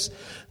changed.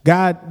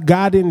 God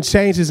didn't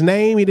change his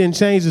name. He didn't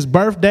change his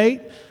birth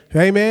date.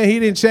 Amen. He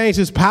didn't change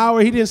his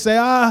power. He didn't say,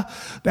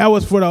 that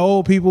was for the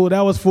old people. That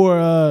was for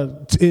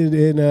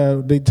in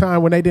the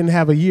time when they didn't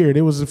have a year.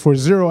 It was for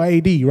 0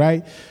 AD,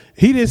 right?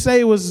 He didn't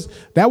say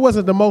that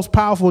wasn't the most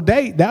powerful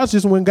date. That was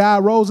just when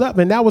God rose up,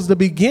 and that was the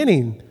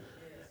beginning.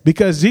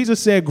 Because Jesus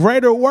said,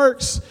 greater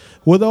works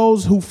will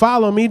those who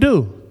follow me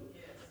do.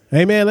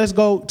 Amen. Let's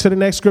go to the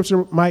next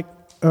scripture, Mike.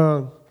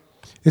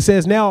 It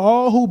says, now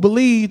all who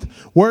believed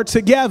were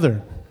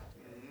together.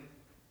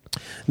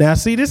 Now,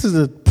 see, this is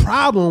a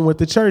problem with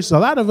the church. A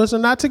lot of us are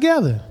not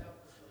together.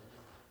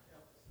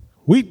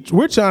 We're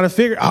trying to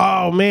figure,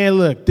 oh, man,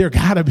 look, there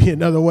got to be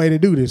another way to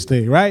do this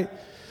thing, right?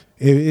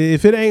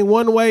 If it ain't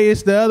one way,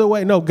 it's the other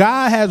way. No,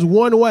 God has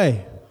one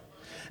way.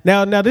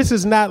 Now, this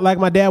is not like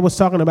my dad was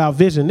talking about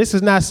vision. This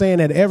is not saying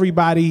that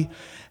everybody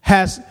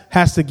has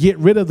to get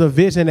rid of the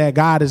vision that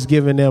God has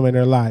given them in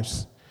their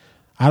lives.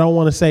 I don't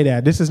want to say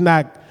that. This is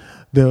not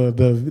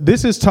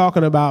this is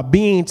talking about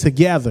being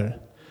together.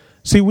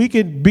 See, we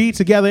could be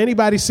together.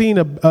 Anybody seen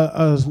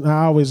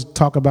I always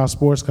talk about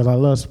sports because I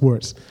love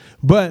sports.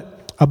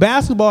 But a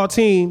basketball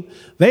team,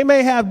 they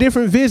may have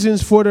different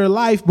visions for their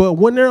life, but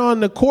when they're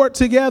on the court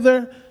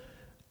together,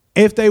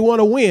 if they want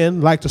to win,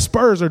 like the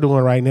Spurs are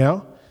doing right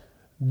now,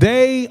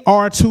 they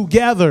are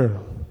together,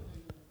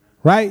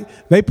 right?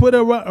 They put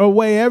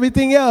away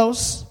everything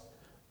else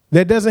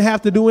that doesn't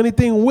have to do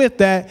anything with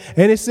that.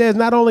 And it says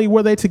not only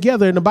were they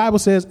together, and the Bible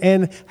says,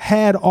 and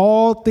had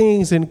all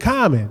things in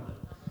common.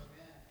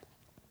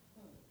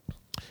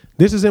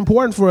 This is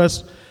important for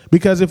us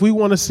because if we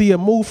want to see a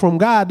move from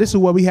God, this is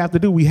what we have to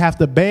do. We have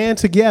to band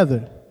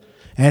together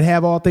and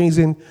have all things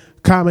in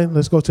common.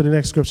 Let's go to the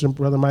next scripture,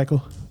 Brother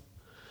Michael.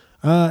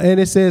 And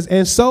it says,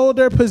 and sold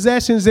their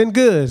possessions and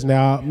goods.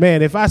 Now,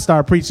 man, if I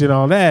start preaching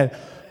on that,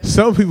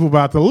 some people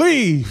about to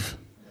leave,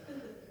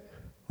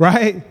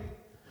 right?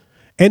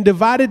 and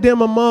divided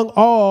them among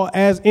all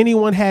as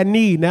anyone had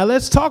need. Now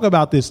let's talk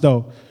about this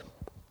though.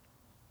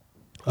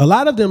 A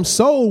lot of them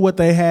sold what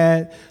they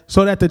had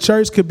so that the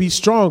church could be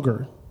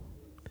stronger.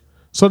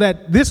 So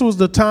that this was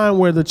the time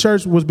where the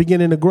church was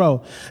beginning to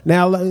grow.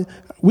 Now,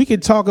 we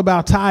could talk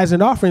about tithes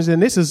and offerings,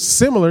 and this is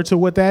similar to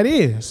what that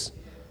is.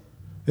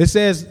 It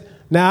says,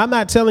 now I'm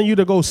not telling you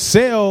to go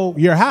sell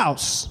your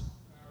house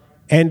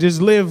and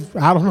just live.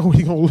 I don't know where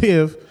you're going to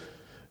live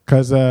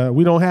because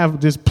we don't have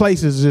just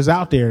places just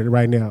out there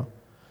right now.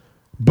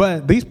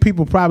 But these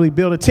people probably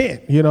built a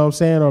tent, you know what I'm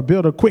saying, or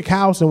built a quick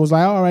house and was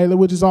like, all right,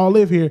 we'll just all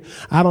live here.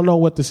 I don't know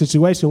what the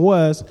situation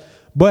was.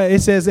 But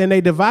it says, and they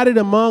divided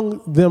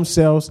among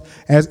themselves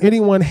as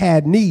anyone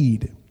had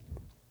need.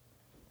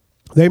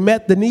 They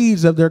met the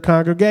needs of their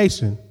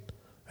congregation.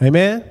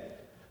 Amen.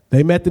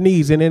 They met the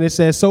needs. And then it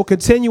says, so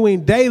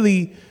continuing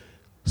daily,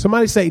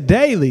 somebody say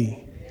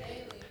daily.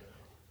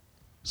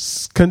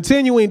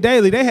 Continuing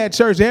daily. They had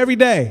church every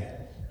day.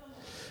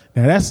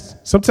 Now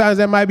sometimes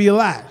that might be a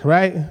lot,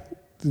 right?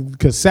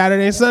 Because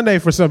Saturday and Sunday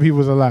for some people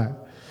is a lot.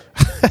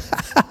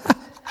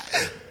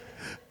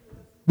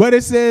 But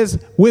it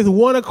says, with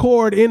one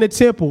accord in the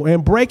temple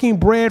and breaking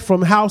bread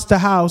from house to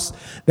house,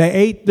 they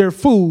ate their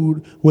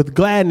food with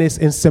gladness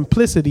and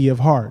simplicity of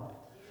heart.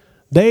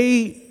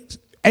 They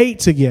ate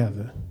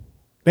together.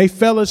 They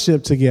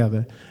fellowshiped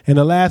together. And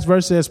the last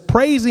verse says,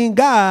 praising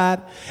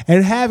God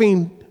and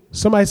having,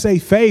 somebody say,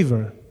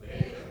 favor.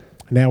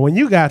 Now, when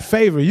you got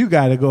favor, you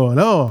got it going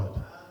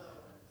on.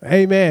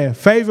 Amen.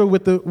 Favor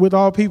with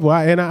all people.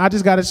 I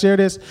just got to share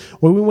this.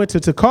 When we went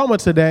to Tacoma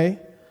today,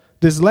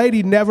 this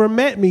lady never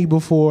met me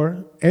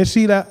before, and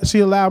she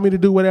allowed me to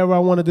do whatever I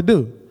wanted to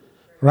do,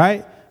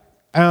 right?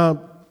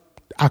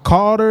 I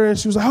called her, and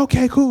she was like,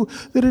 okay, cool.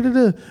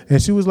 Da-da-da-da.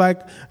 And she was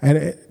like,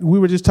 and we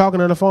were just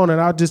talking on the phone, and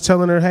I was just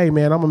telling her, hey,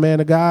 man, I'm a man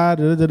of God,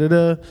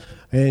 da-da-da-da.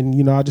 And,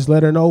 you know, I just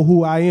let her know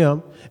who I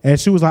am. And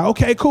she was like,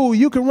 okay, cool,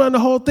 you can run the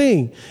whole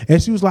thing.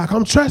 And she was like,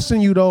 I'm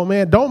trusting you, though,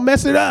 man. Don't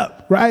mess it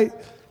up, right?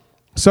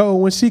 So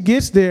when she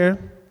gets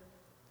there,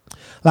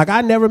 like,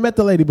 I never met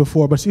the lady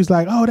before, but she's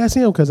like, oh, that's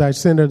him, because I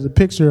sent her the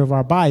picture of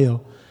our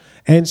bio.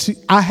 And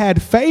I had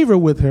favor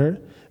with her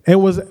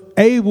and was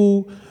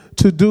able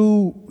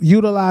to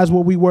utilize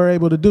what we were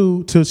able to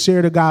do to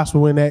share the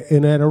gospel in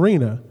that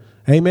arena.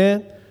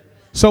 Amen?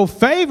 So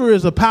favor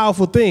is a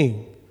powerful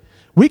thing.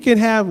 We can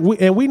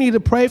and we need to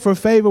pray for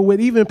favor with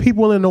even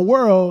people in the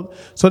world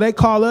so they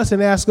call us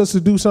and ask us to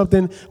do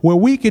something where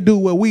we could do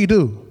what we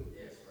do.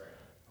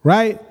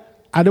 Right?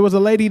 There was a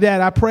lady that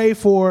I prayed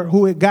for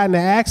who had gotten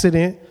an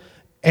accident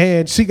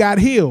and she got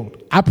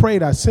healed.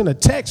 I sent a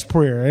text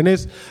prayer, and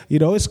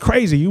it's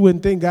crazy. You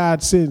wouldn't think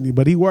God sent me,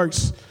 but he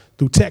works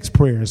through text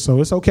prayers. So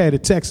it's okay to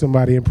text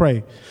somebody and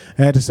pray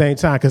at the same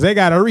time because they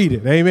got to read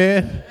it.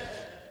 Amen.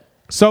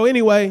 So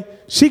anyway,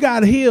 she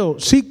got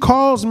healed. She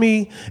calls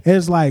me and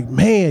is like,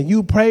 man,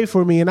 you prayed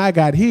for me and I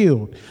got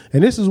healed.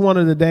 And this is one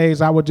of the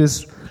days I would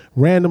just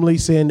randomly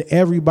send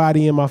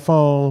everybody in my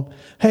phone,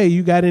 hey,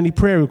 you got any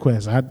prayer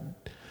requests?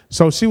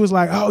 So she was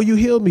like, oh, you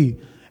healed me.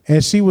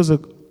 And she was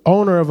an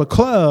owner of a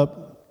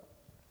club.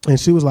 And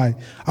she was like,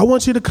 I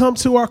want you to come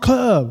to our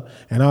club.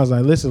 And I was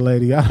like, listen,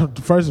 lady,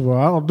 first of all,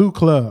 I don't do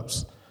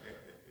clubs.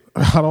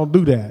 I don't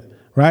do that.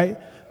 Right.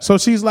 So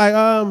she's like,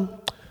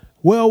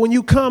 well, when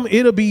you come,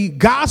 it'll be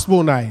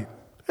gospel night.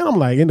 And I'm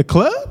like, in the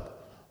club?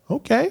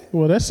 Okay.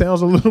 Well, that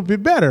sounds a little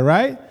bit better.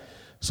 Right.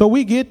 So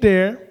we get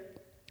there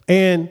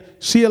and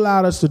she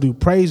allowed us to do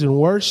praise and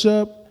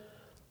worship,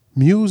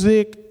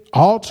 music,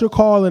 altar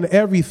call, and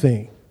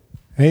everything.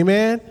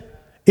 Amen.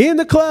 In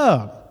the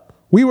club,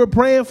 we were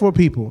praying for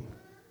people.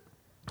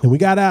 And we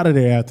got out of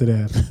there after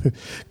that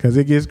because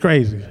it gets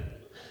crazy.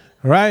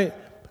 All right.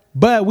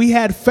 But we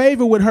had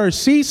favor with her.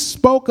 She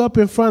spoke up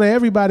in front of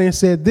everybody and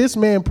said, this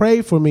man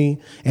prayed for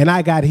me and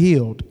I got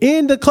healed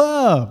in the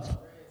club.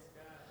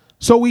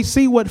 So we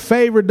see what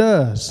favor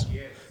does.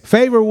 Yes.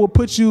 Favor will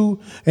put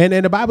you, and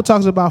the Bible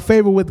talks about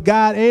favor with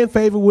God and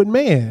favor with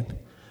man.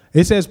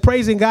 It says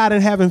praising God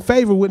and having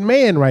favor with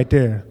man right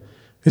there.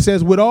 It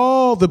says with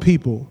all the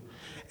people.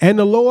 And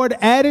the Lord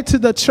added to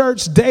the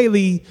church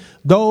daily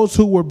those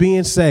who were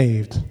being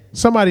saved.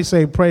 Somebody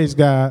say praise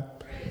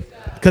God.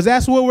 Because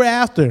that's what we're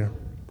after.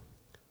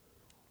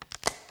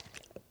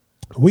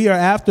 We are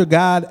after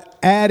God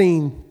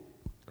adding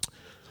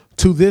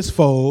to this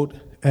fold,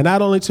 and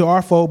not only to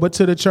our fold, but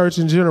to the church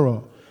in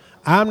general.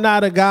 I'm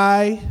not a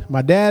guy.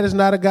 My dad is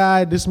not a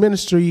guy. This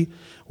ministry,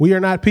 we are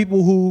not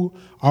people who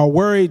are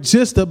worried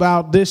just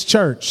about this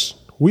church.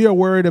 We are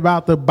worried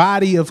about the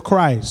body of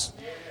Christ.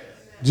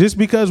 Just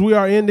because we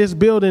are in this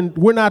building,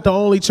 we're not the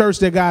only church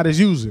that God is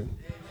using.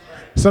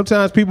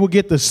 Sometimes people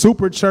get the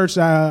super church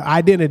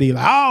identity.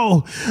 Like,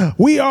 oh,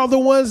 we are the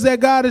ones that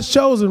God has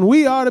chosen.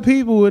 We are the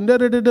people. And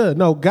da-da-da-da.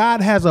 No,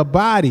 God has a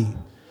body.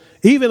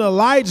 Even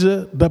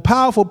Elijah, the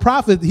powerful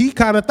prophet, he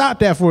kind of thought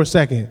that for a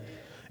second.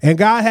 And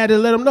God had to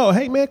let him know,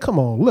 hey, man, come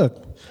on,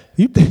 look.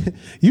 You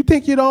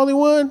think you're the only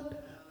one?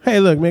 Hey,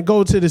 look, man,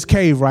 go to this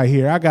cave right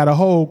here. I got a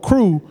whole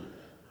crew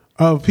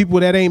of people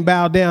that ain't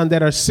bowed down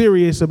that are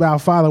serious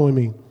about following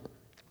me.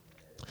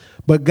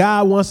 But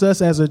God wants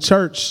us as a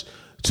church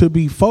to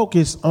be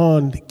focused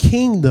on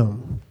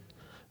kingdom.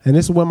 And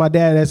this is what my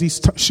dad, as he's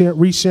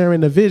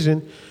resharing the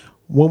vision,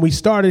 when we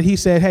started, he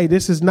said, hey,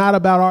 this is not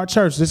about our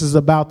church. This is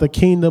about the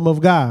kingdom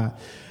of God.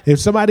 If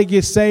somebody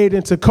gets saved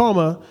in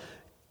Tacoma,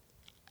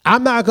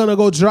 I'm not going to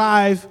go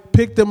drive,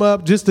 pick them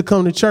up just to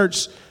come to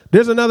church.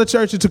 There's another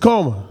church in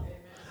Tacoma.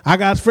 I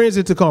got friends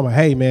in Tacoma.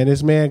 Hey, man,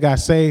 this man got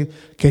saved.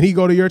 Can he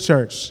go to your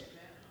church?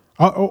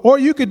 Or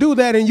you could do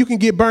that and you can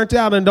get burnt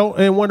out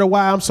and wonder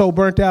why I'm so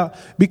burnt out,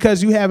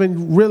 because you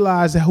haven't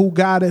realized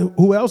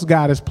who else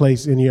God has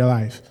placed in your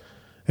life.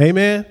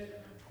 Amen.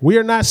 We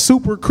are not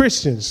super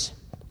Christians.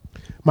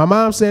 My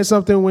mom said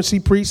something when she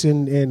preached,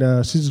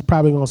 and she's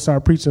probably going to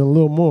start preaching a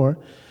little more.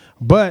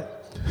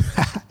 But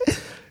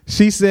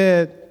she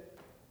said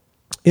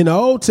in the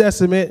Old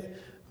Testament,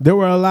 there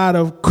were a lot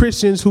of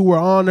Christians who were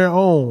on their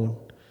own.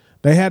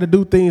 They had to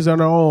do things on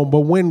their own.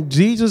 But when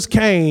Jesus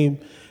came,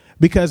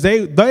 because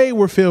they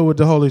were filled with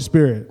the Holy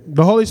Spirit.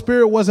 The Holy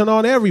Spirit wasn't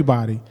on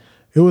everybody.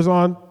 It was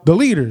on the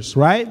leaders,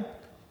 right?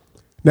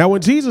 Now,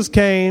 when Jesus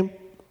came,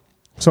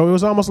 so it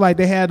was almost like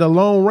they had a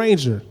Lone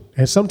Ranger.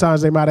 And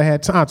sometimes they might have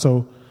had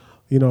Tonto,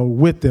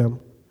 with them.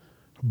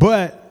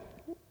 But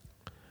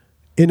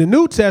in the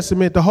New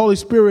Testament, the Holy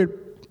Spirit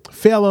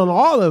fell on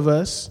all of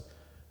us.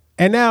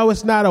 And now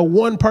it's not a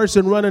one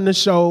person running the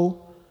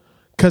show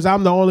because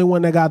I'm the only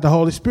one that got the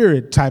Holy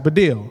Spirit type of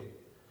deal.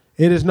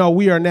 It is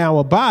we are now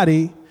a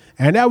body.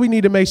 And now we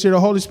need to make sure the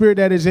Holy Spirit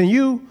that is in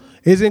you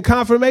is in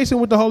confirmation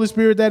with the Holy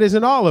Spirit that is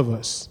in all of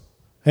us.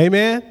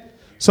 Amen.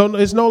 So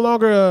it's no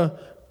longer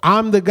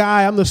I'm the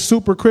guy, I'm the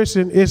super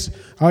Christian. It's,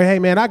 hey,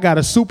 man, I got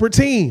a super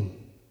team.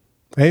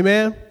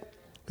 Amen.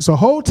 It's a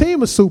whole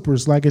team of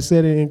supers, like it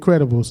said in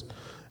Incredibles.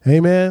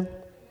 Amen.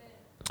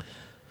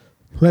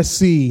 Let's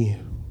see.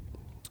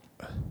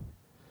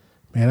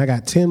 Man, I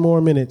got 10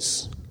 more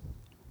minutes.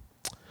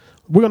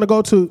 We're going to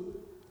go to,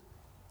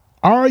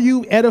 are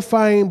you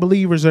edifying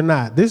believers or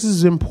not? This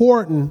is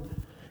important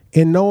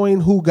in knowing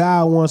who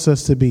God wants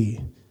us to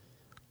be.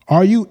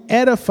 Are you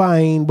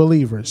edifying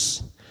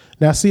believers?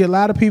 Now, see, a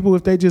lot of people,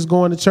 if they just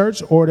going to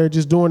church or they're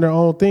just doing their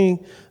own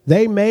thing,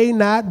 they may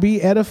not be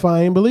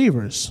edifying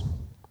believers.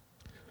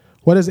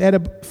 What does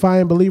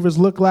edifying believers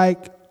look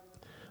like?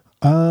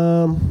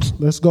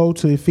 Let's go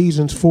to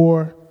Ephesians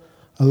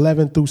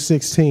 4:11 through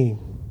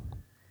 16.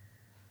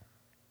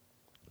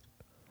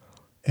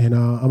 And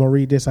I'm going to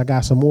read this. I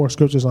got some more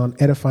scriptures on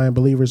edifying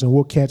believers, and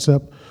we'll catch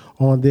up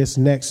on this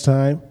next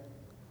time.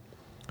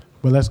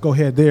 But let's go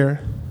ahead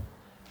there.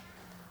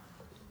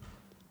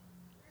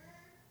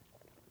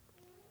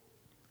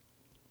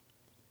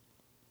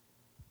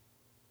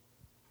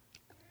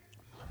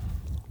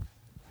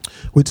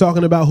 We're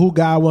talking about who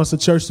God wants the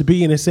church to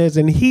be. And it says,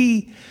 and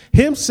he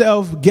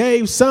himself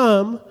gave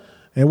some,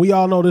 and we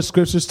all know the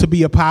scriptures, to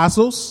be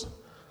apostles,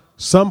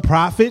 some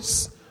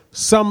prophets,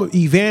 some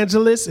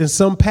evangelists, and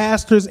some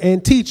pastors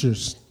and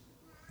teachers.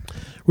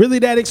 Really,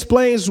 that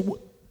explains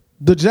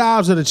the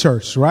jobs of the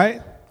church,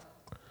 right?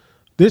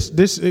 And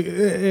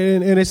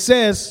it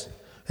says,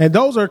 and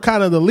those are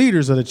kind of the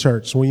leaders of the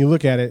church when you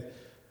look at it,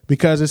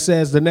 because it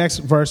says the next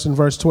verse in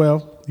verse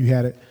 12, you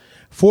had it,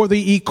 for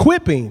the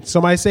equipping.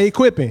 Somebody say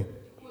equipping.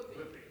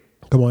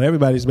 Come on,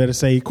 everybody's better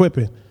say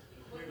equipping.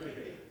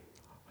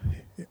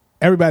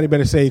 Everybody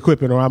better say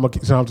equipping, or I'm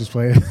just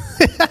playing.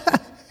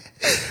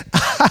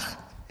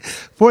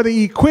 For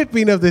the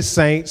equipping of the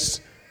saints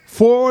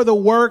for the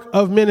work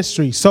of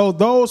ministry. So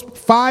those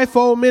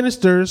fivefold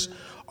ministers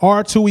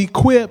are to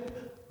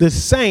equip the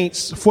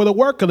saints for the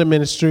work of the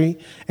ministry.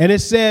 And it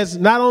says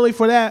not only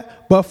for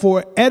that, but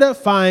for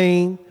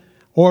edifying,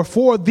 or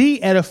for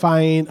the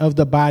edifying of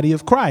the body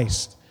of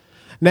Christ.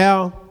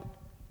 Now,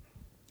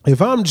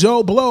 if I'm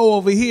Joe Blow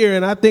over here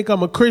and I think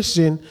I'm a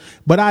Christian,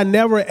 but I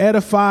never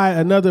edify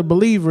another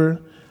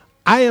believer,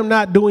 I am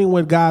not doing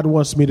what God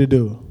wants me to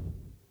do.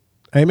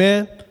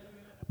 Amen.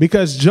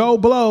 Because Joe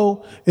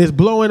Blow is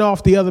blowing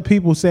off the other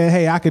people saying,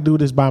 hey, I could do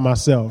this by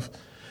myself.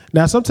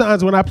 Now,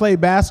 sometimes when I play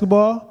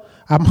basketball,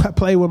 I might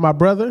play with my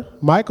brother,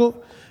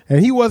 Michael, and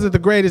he wasn't the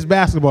greatest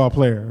basketball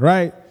player,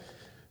 right?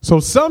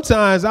 So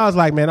sometimes I was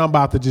like, man, I'm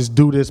about to just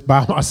do this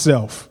by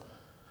myself.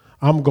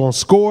 I'm going to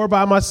score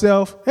by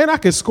myself, and I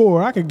can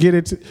score. I can get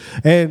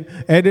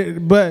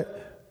it.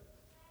 But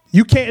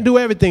you can't do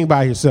everything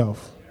by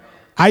yourself.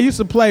 I used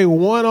to play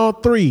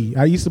 1-on-3.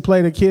 I used to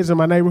play the kids in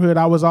my neighborhood.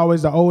 I was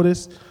always the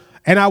oldest.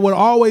 And I would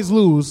always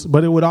lose,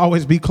 but it would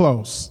always be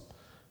close,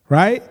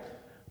 right?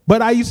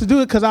 But I used to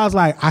do it because I was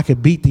like, I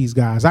could beat these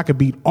guys. I could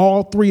beat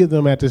all three of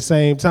them at the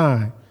same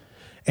time.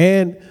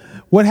 And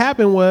what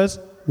happened was,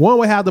 one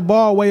would have the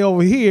ball way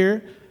over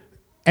here,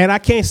 and I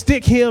can't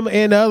stick him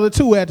and the other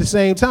two at the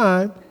same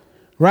time,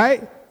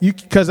 right?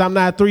 Because I'm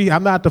not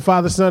the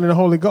Father, Son, and the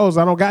Holy Ghost.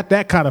 I don't got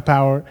that kind of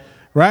power,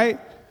 right?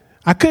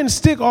 I couldn't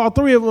stick all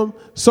three of them,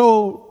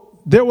 so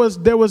there was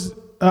an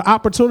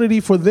opportunity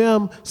for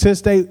them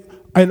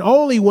and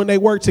only when they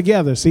worked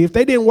together. See, if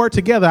they didn't work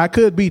together, I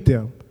could beat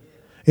them.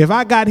 If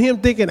I got him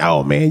thinking,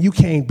 oh, man, you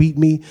can't beat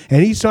me,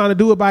 and he's trying to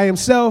do it by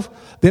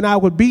himself, then I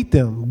would beat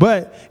them.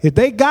 But if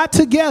they got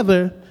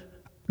together,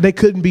 they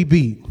couldn't be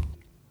beat.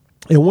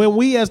 And when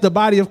we as the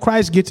body of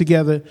Christ get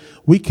together,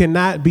 we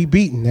cannot be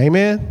beaten.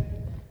 Amen.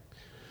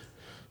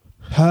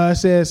 It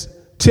says,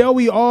 till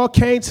we all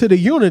came to the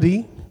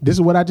unity. This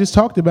is what I just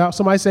talked about.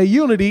 Somebody say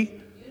unity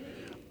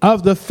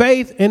of the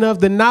faith and of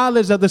the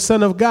knowledge of the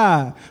Son of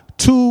God,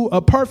 to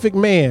a perfect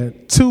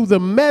man, to the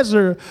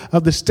measure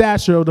of the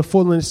stature of the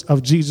fullness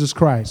of Jesus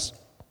Christ.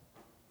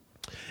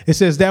 It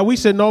says that we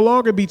should no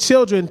longer be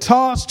children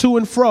tossed to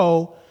and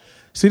fro.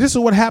 See, this is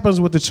what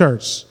happens with the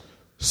church.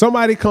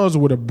 Somebody comes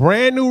with a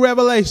brand new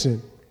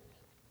revelation,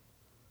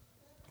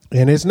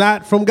 and it's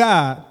not from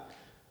God.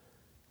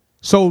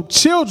 So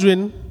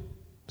children,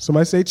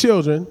 somebody say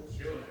children,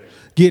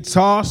 get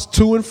tossed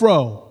to and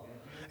fro.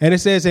 And it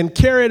says, and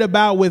carried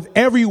about with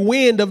every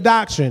wind of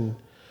doctrine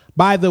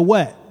by the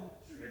what?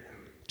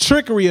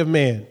 Trickery of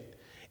men,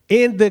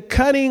 in the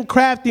cunning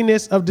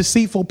craftiness of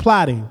deceitful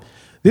plotting.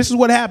 This is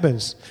what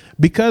happens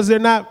because they're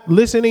not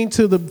listening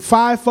to the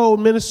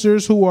fivefold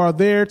ministers who are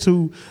there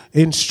to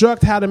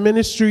instruct how the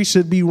ministry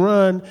should be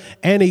run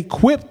and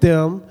equip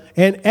them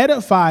and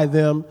edify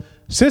them.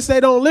 Since they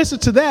don't listen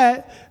to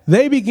that,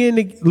 they begin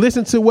to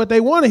listen to what they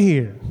want to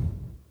hear.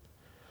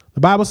 The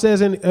Bible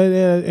says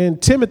in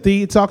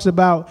Timothy, it talks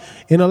about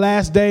in the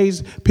last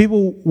days,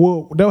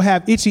 they'll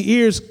have itchy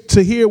ears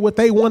to hear what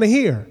they want to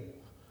hear.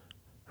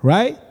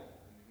 Right?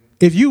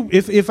 If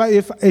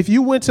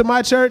you went to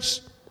my church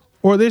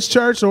or this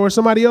church or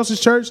somebody else's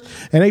church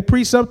and they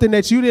preach something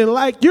that you didn't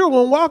like, you're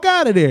going to walk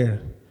out of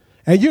there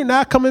and you're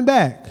not coming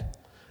back.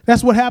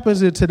 That's what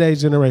happens in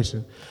today's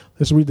generation.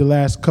 Let's read the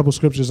last couple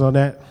scriptures on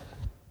that.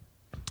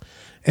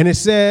 And it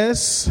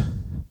says,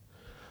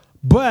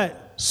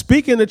 but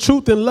speaking the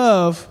truth in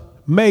love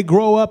may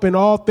grow up in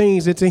all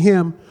things into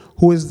him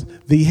who is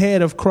the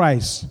head of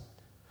Christ,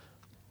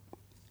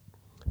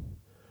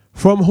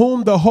 from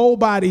whom the whole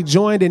body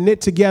joined and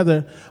knit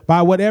together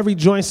by what every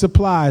joint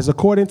supplies,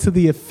 according to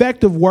the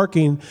effective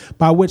working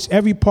by which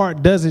every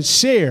part does its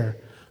share,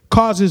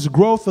 causes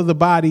growth of the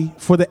body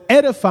for the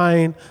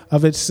edifying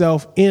of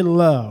itself in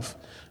love.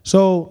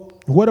 So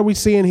what are we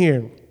seeing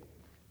here?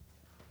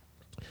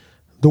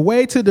 The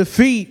way to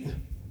defeat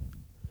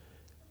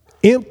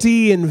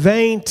empty and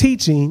vain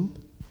teaching,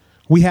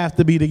 we have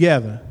to be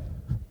together.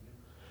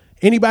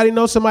 Anybody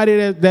know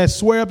somebody that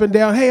swear up and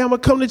down, hey, I'm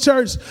going to come to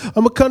church.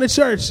 I'm going to come to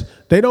church.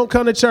 They don't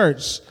come to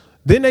church.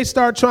 Then they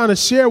start trying to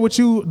share with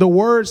you the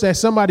words that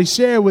somebody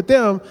shared with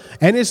them,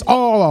 and it's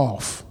all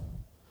off.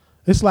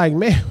 It's like,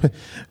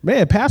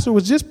 man, pastor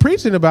was just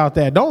preaching about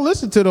that. Don't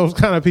listen to those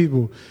kind of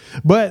people.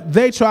 But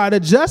they try to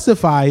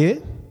justify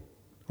it,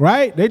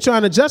 right? They're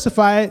trying to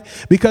justify it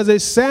because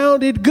it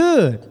sounded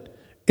good.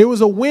 It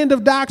was a wind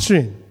of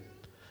doctrine.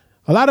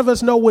 A lot of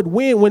us know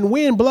when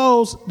wind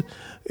blows,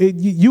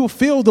 you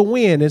feel the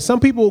wind, and some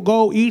people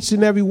go each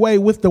and every way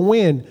with the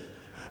wind.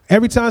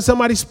 Every time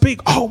somebody speak,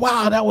 oh,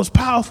 wow, that was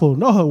powerful.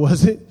 No, it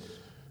wasn't.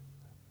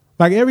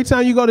 Like every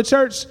time you go to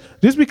church,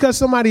 just because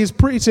somebody is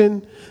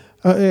preaching,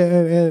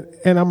 and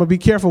I'm going to be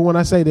careful when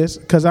I say this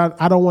because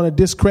I don't want to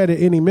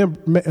discredit any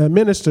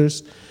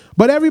ministers,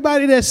 but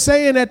everybody that's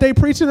saying that they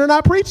preaching are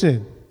not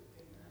preaching.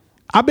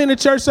 I've been to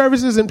church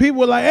services and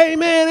people were like,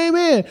 amen,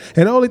 amen.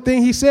 And the only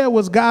thing he said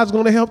was God's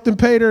going to help them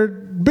pay their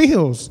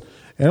bills.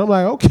 And I'm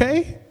like,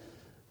 okay,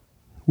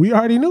 we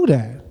already knew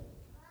that.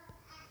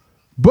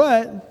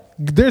 But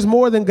there's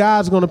more than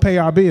God's going to pay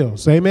our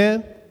bills.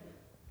 Amen.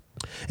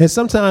 And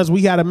sometimes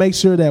we got to make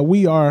sure that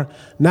we are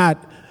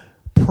not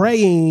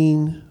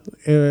praying,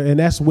 and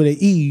that's with an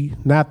E,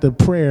 not the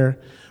prayer.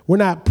 We're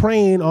not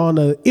praying on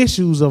the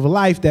issues of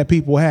life that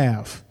people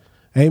have.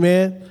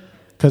 Amen.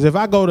 Because if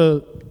I go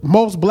to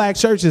most black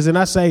churches and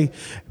I say,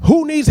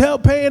 who needs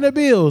help paying their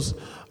bills?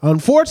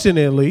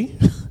 Unfortunately,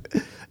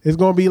 it's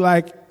going to be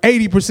like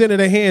 80% of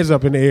their hands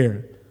up in the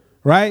air,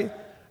 right?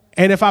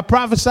 And if I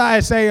prophesy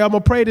and say, I'm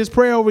going to pray this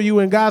prayer over you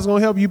and God's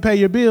going to help you pay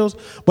your bills,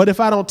 but if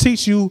I don't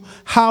teach you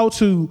how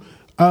to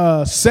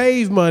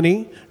save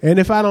money, and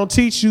if I don't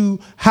teach you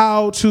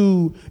how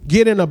to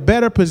get in a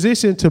better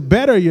position to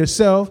better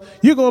yourself,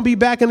 you're going to be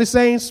back in the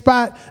same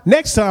spot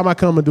next time I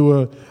come and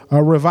do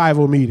a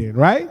revival meeting,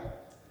 right?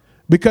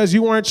 Because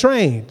you weren't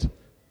trained.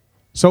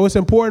 So it's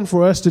important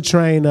for us to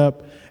train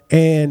up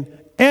and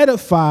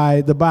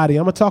edify the body.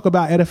 I'm going to talk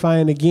about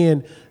edifying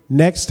again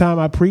next time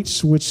I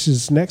preach, which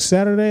is next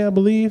Saturday, I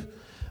believe.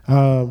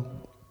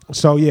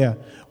 So, yeah,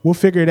 we'll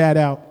figure that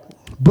out.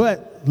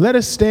 But let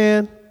us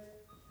stand.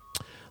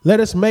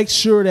 Let us make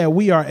sure that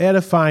we are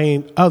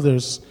edifying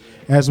others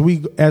as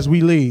we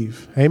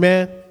leave.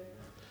 Amen.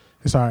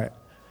 It's all right.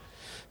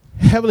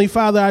 Heavenly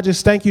Father, I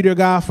just thank you, dear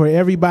God, for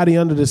everybody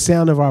under the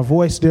sound of our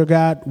voice, dear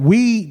God.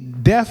 We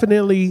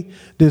definitely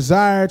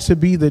desire to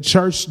be the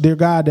church, dear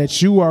God,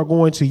 that you are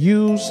going to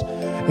use.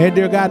 And,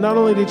 dear God, not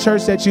only the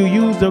church that you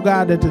use, dear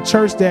God, that the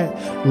church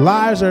that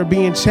lives are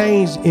being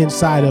changed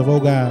inside of, oh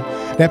God.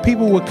 That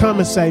people would come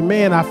and say,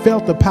 man, I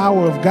felt the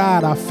power of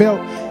God. I felt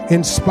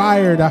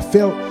inspired. I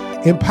felt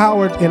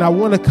empowered, and I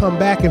want to come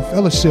back in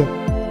fellowship.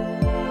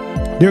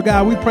 Dear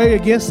God, we pray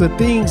against the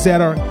things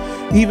that are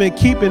even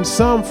keeping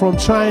some from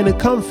trying to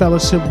come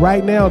fellowship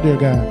right now, dear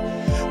God.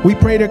 We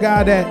pray to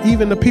God that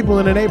even the people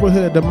in the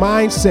neighborhood, the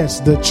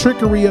mindsets, the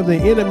trickery of the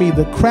enemy,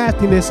 the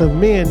craftiness of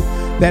men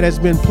that has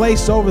been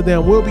placed over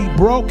them will be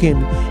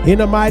broken in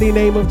the mighty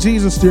name of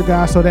Jesus, dear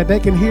God, so that they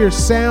can hear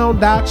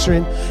sound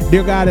doctrine,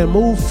 dear God, and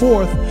move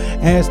forth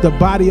as the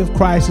body of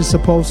Christ is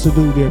supposed to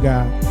do, dear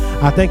God.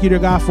 I thank you, dear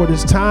God, for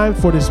this time,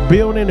 for this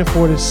building, and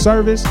for this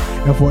service,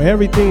 and for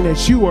everything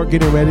that you are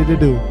getting ready to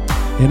do.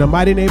 In the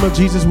mighty name of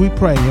Jesus, we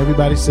pray.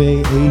 Everybody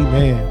say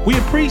amen. We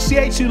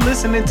appreciate you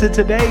listening to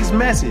today's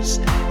message.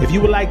 If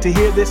you would like to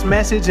hear this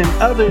message and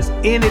others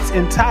in its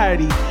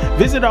entirety,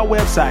 visit our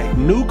website,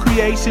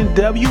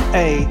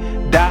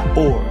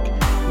 newcreationwa.org.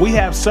 We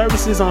have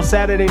services on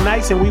Saturday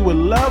nights, and we would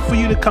love for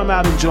you to come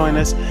out and join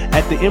us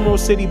at the Emerald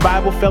City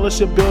Bible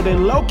Fellowship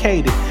Building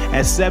located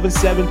at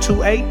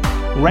 7728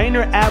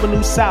 Rainer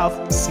Avenue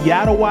South,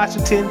 Seattle,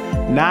 Washington,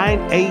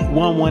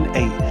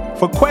 98118.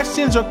 For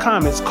questions or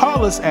comments,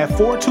 call us at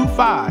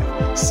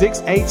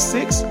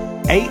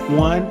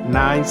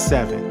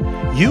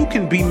 425-686-8197. You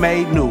can be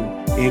made new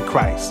in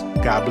Christ.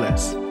 God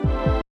bless.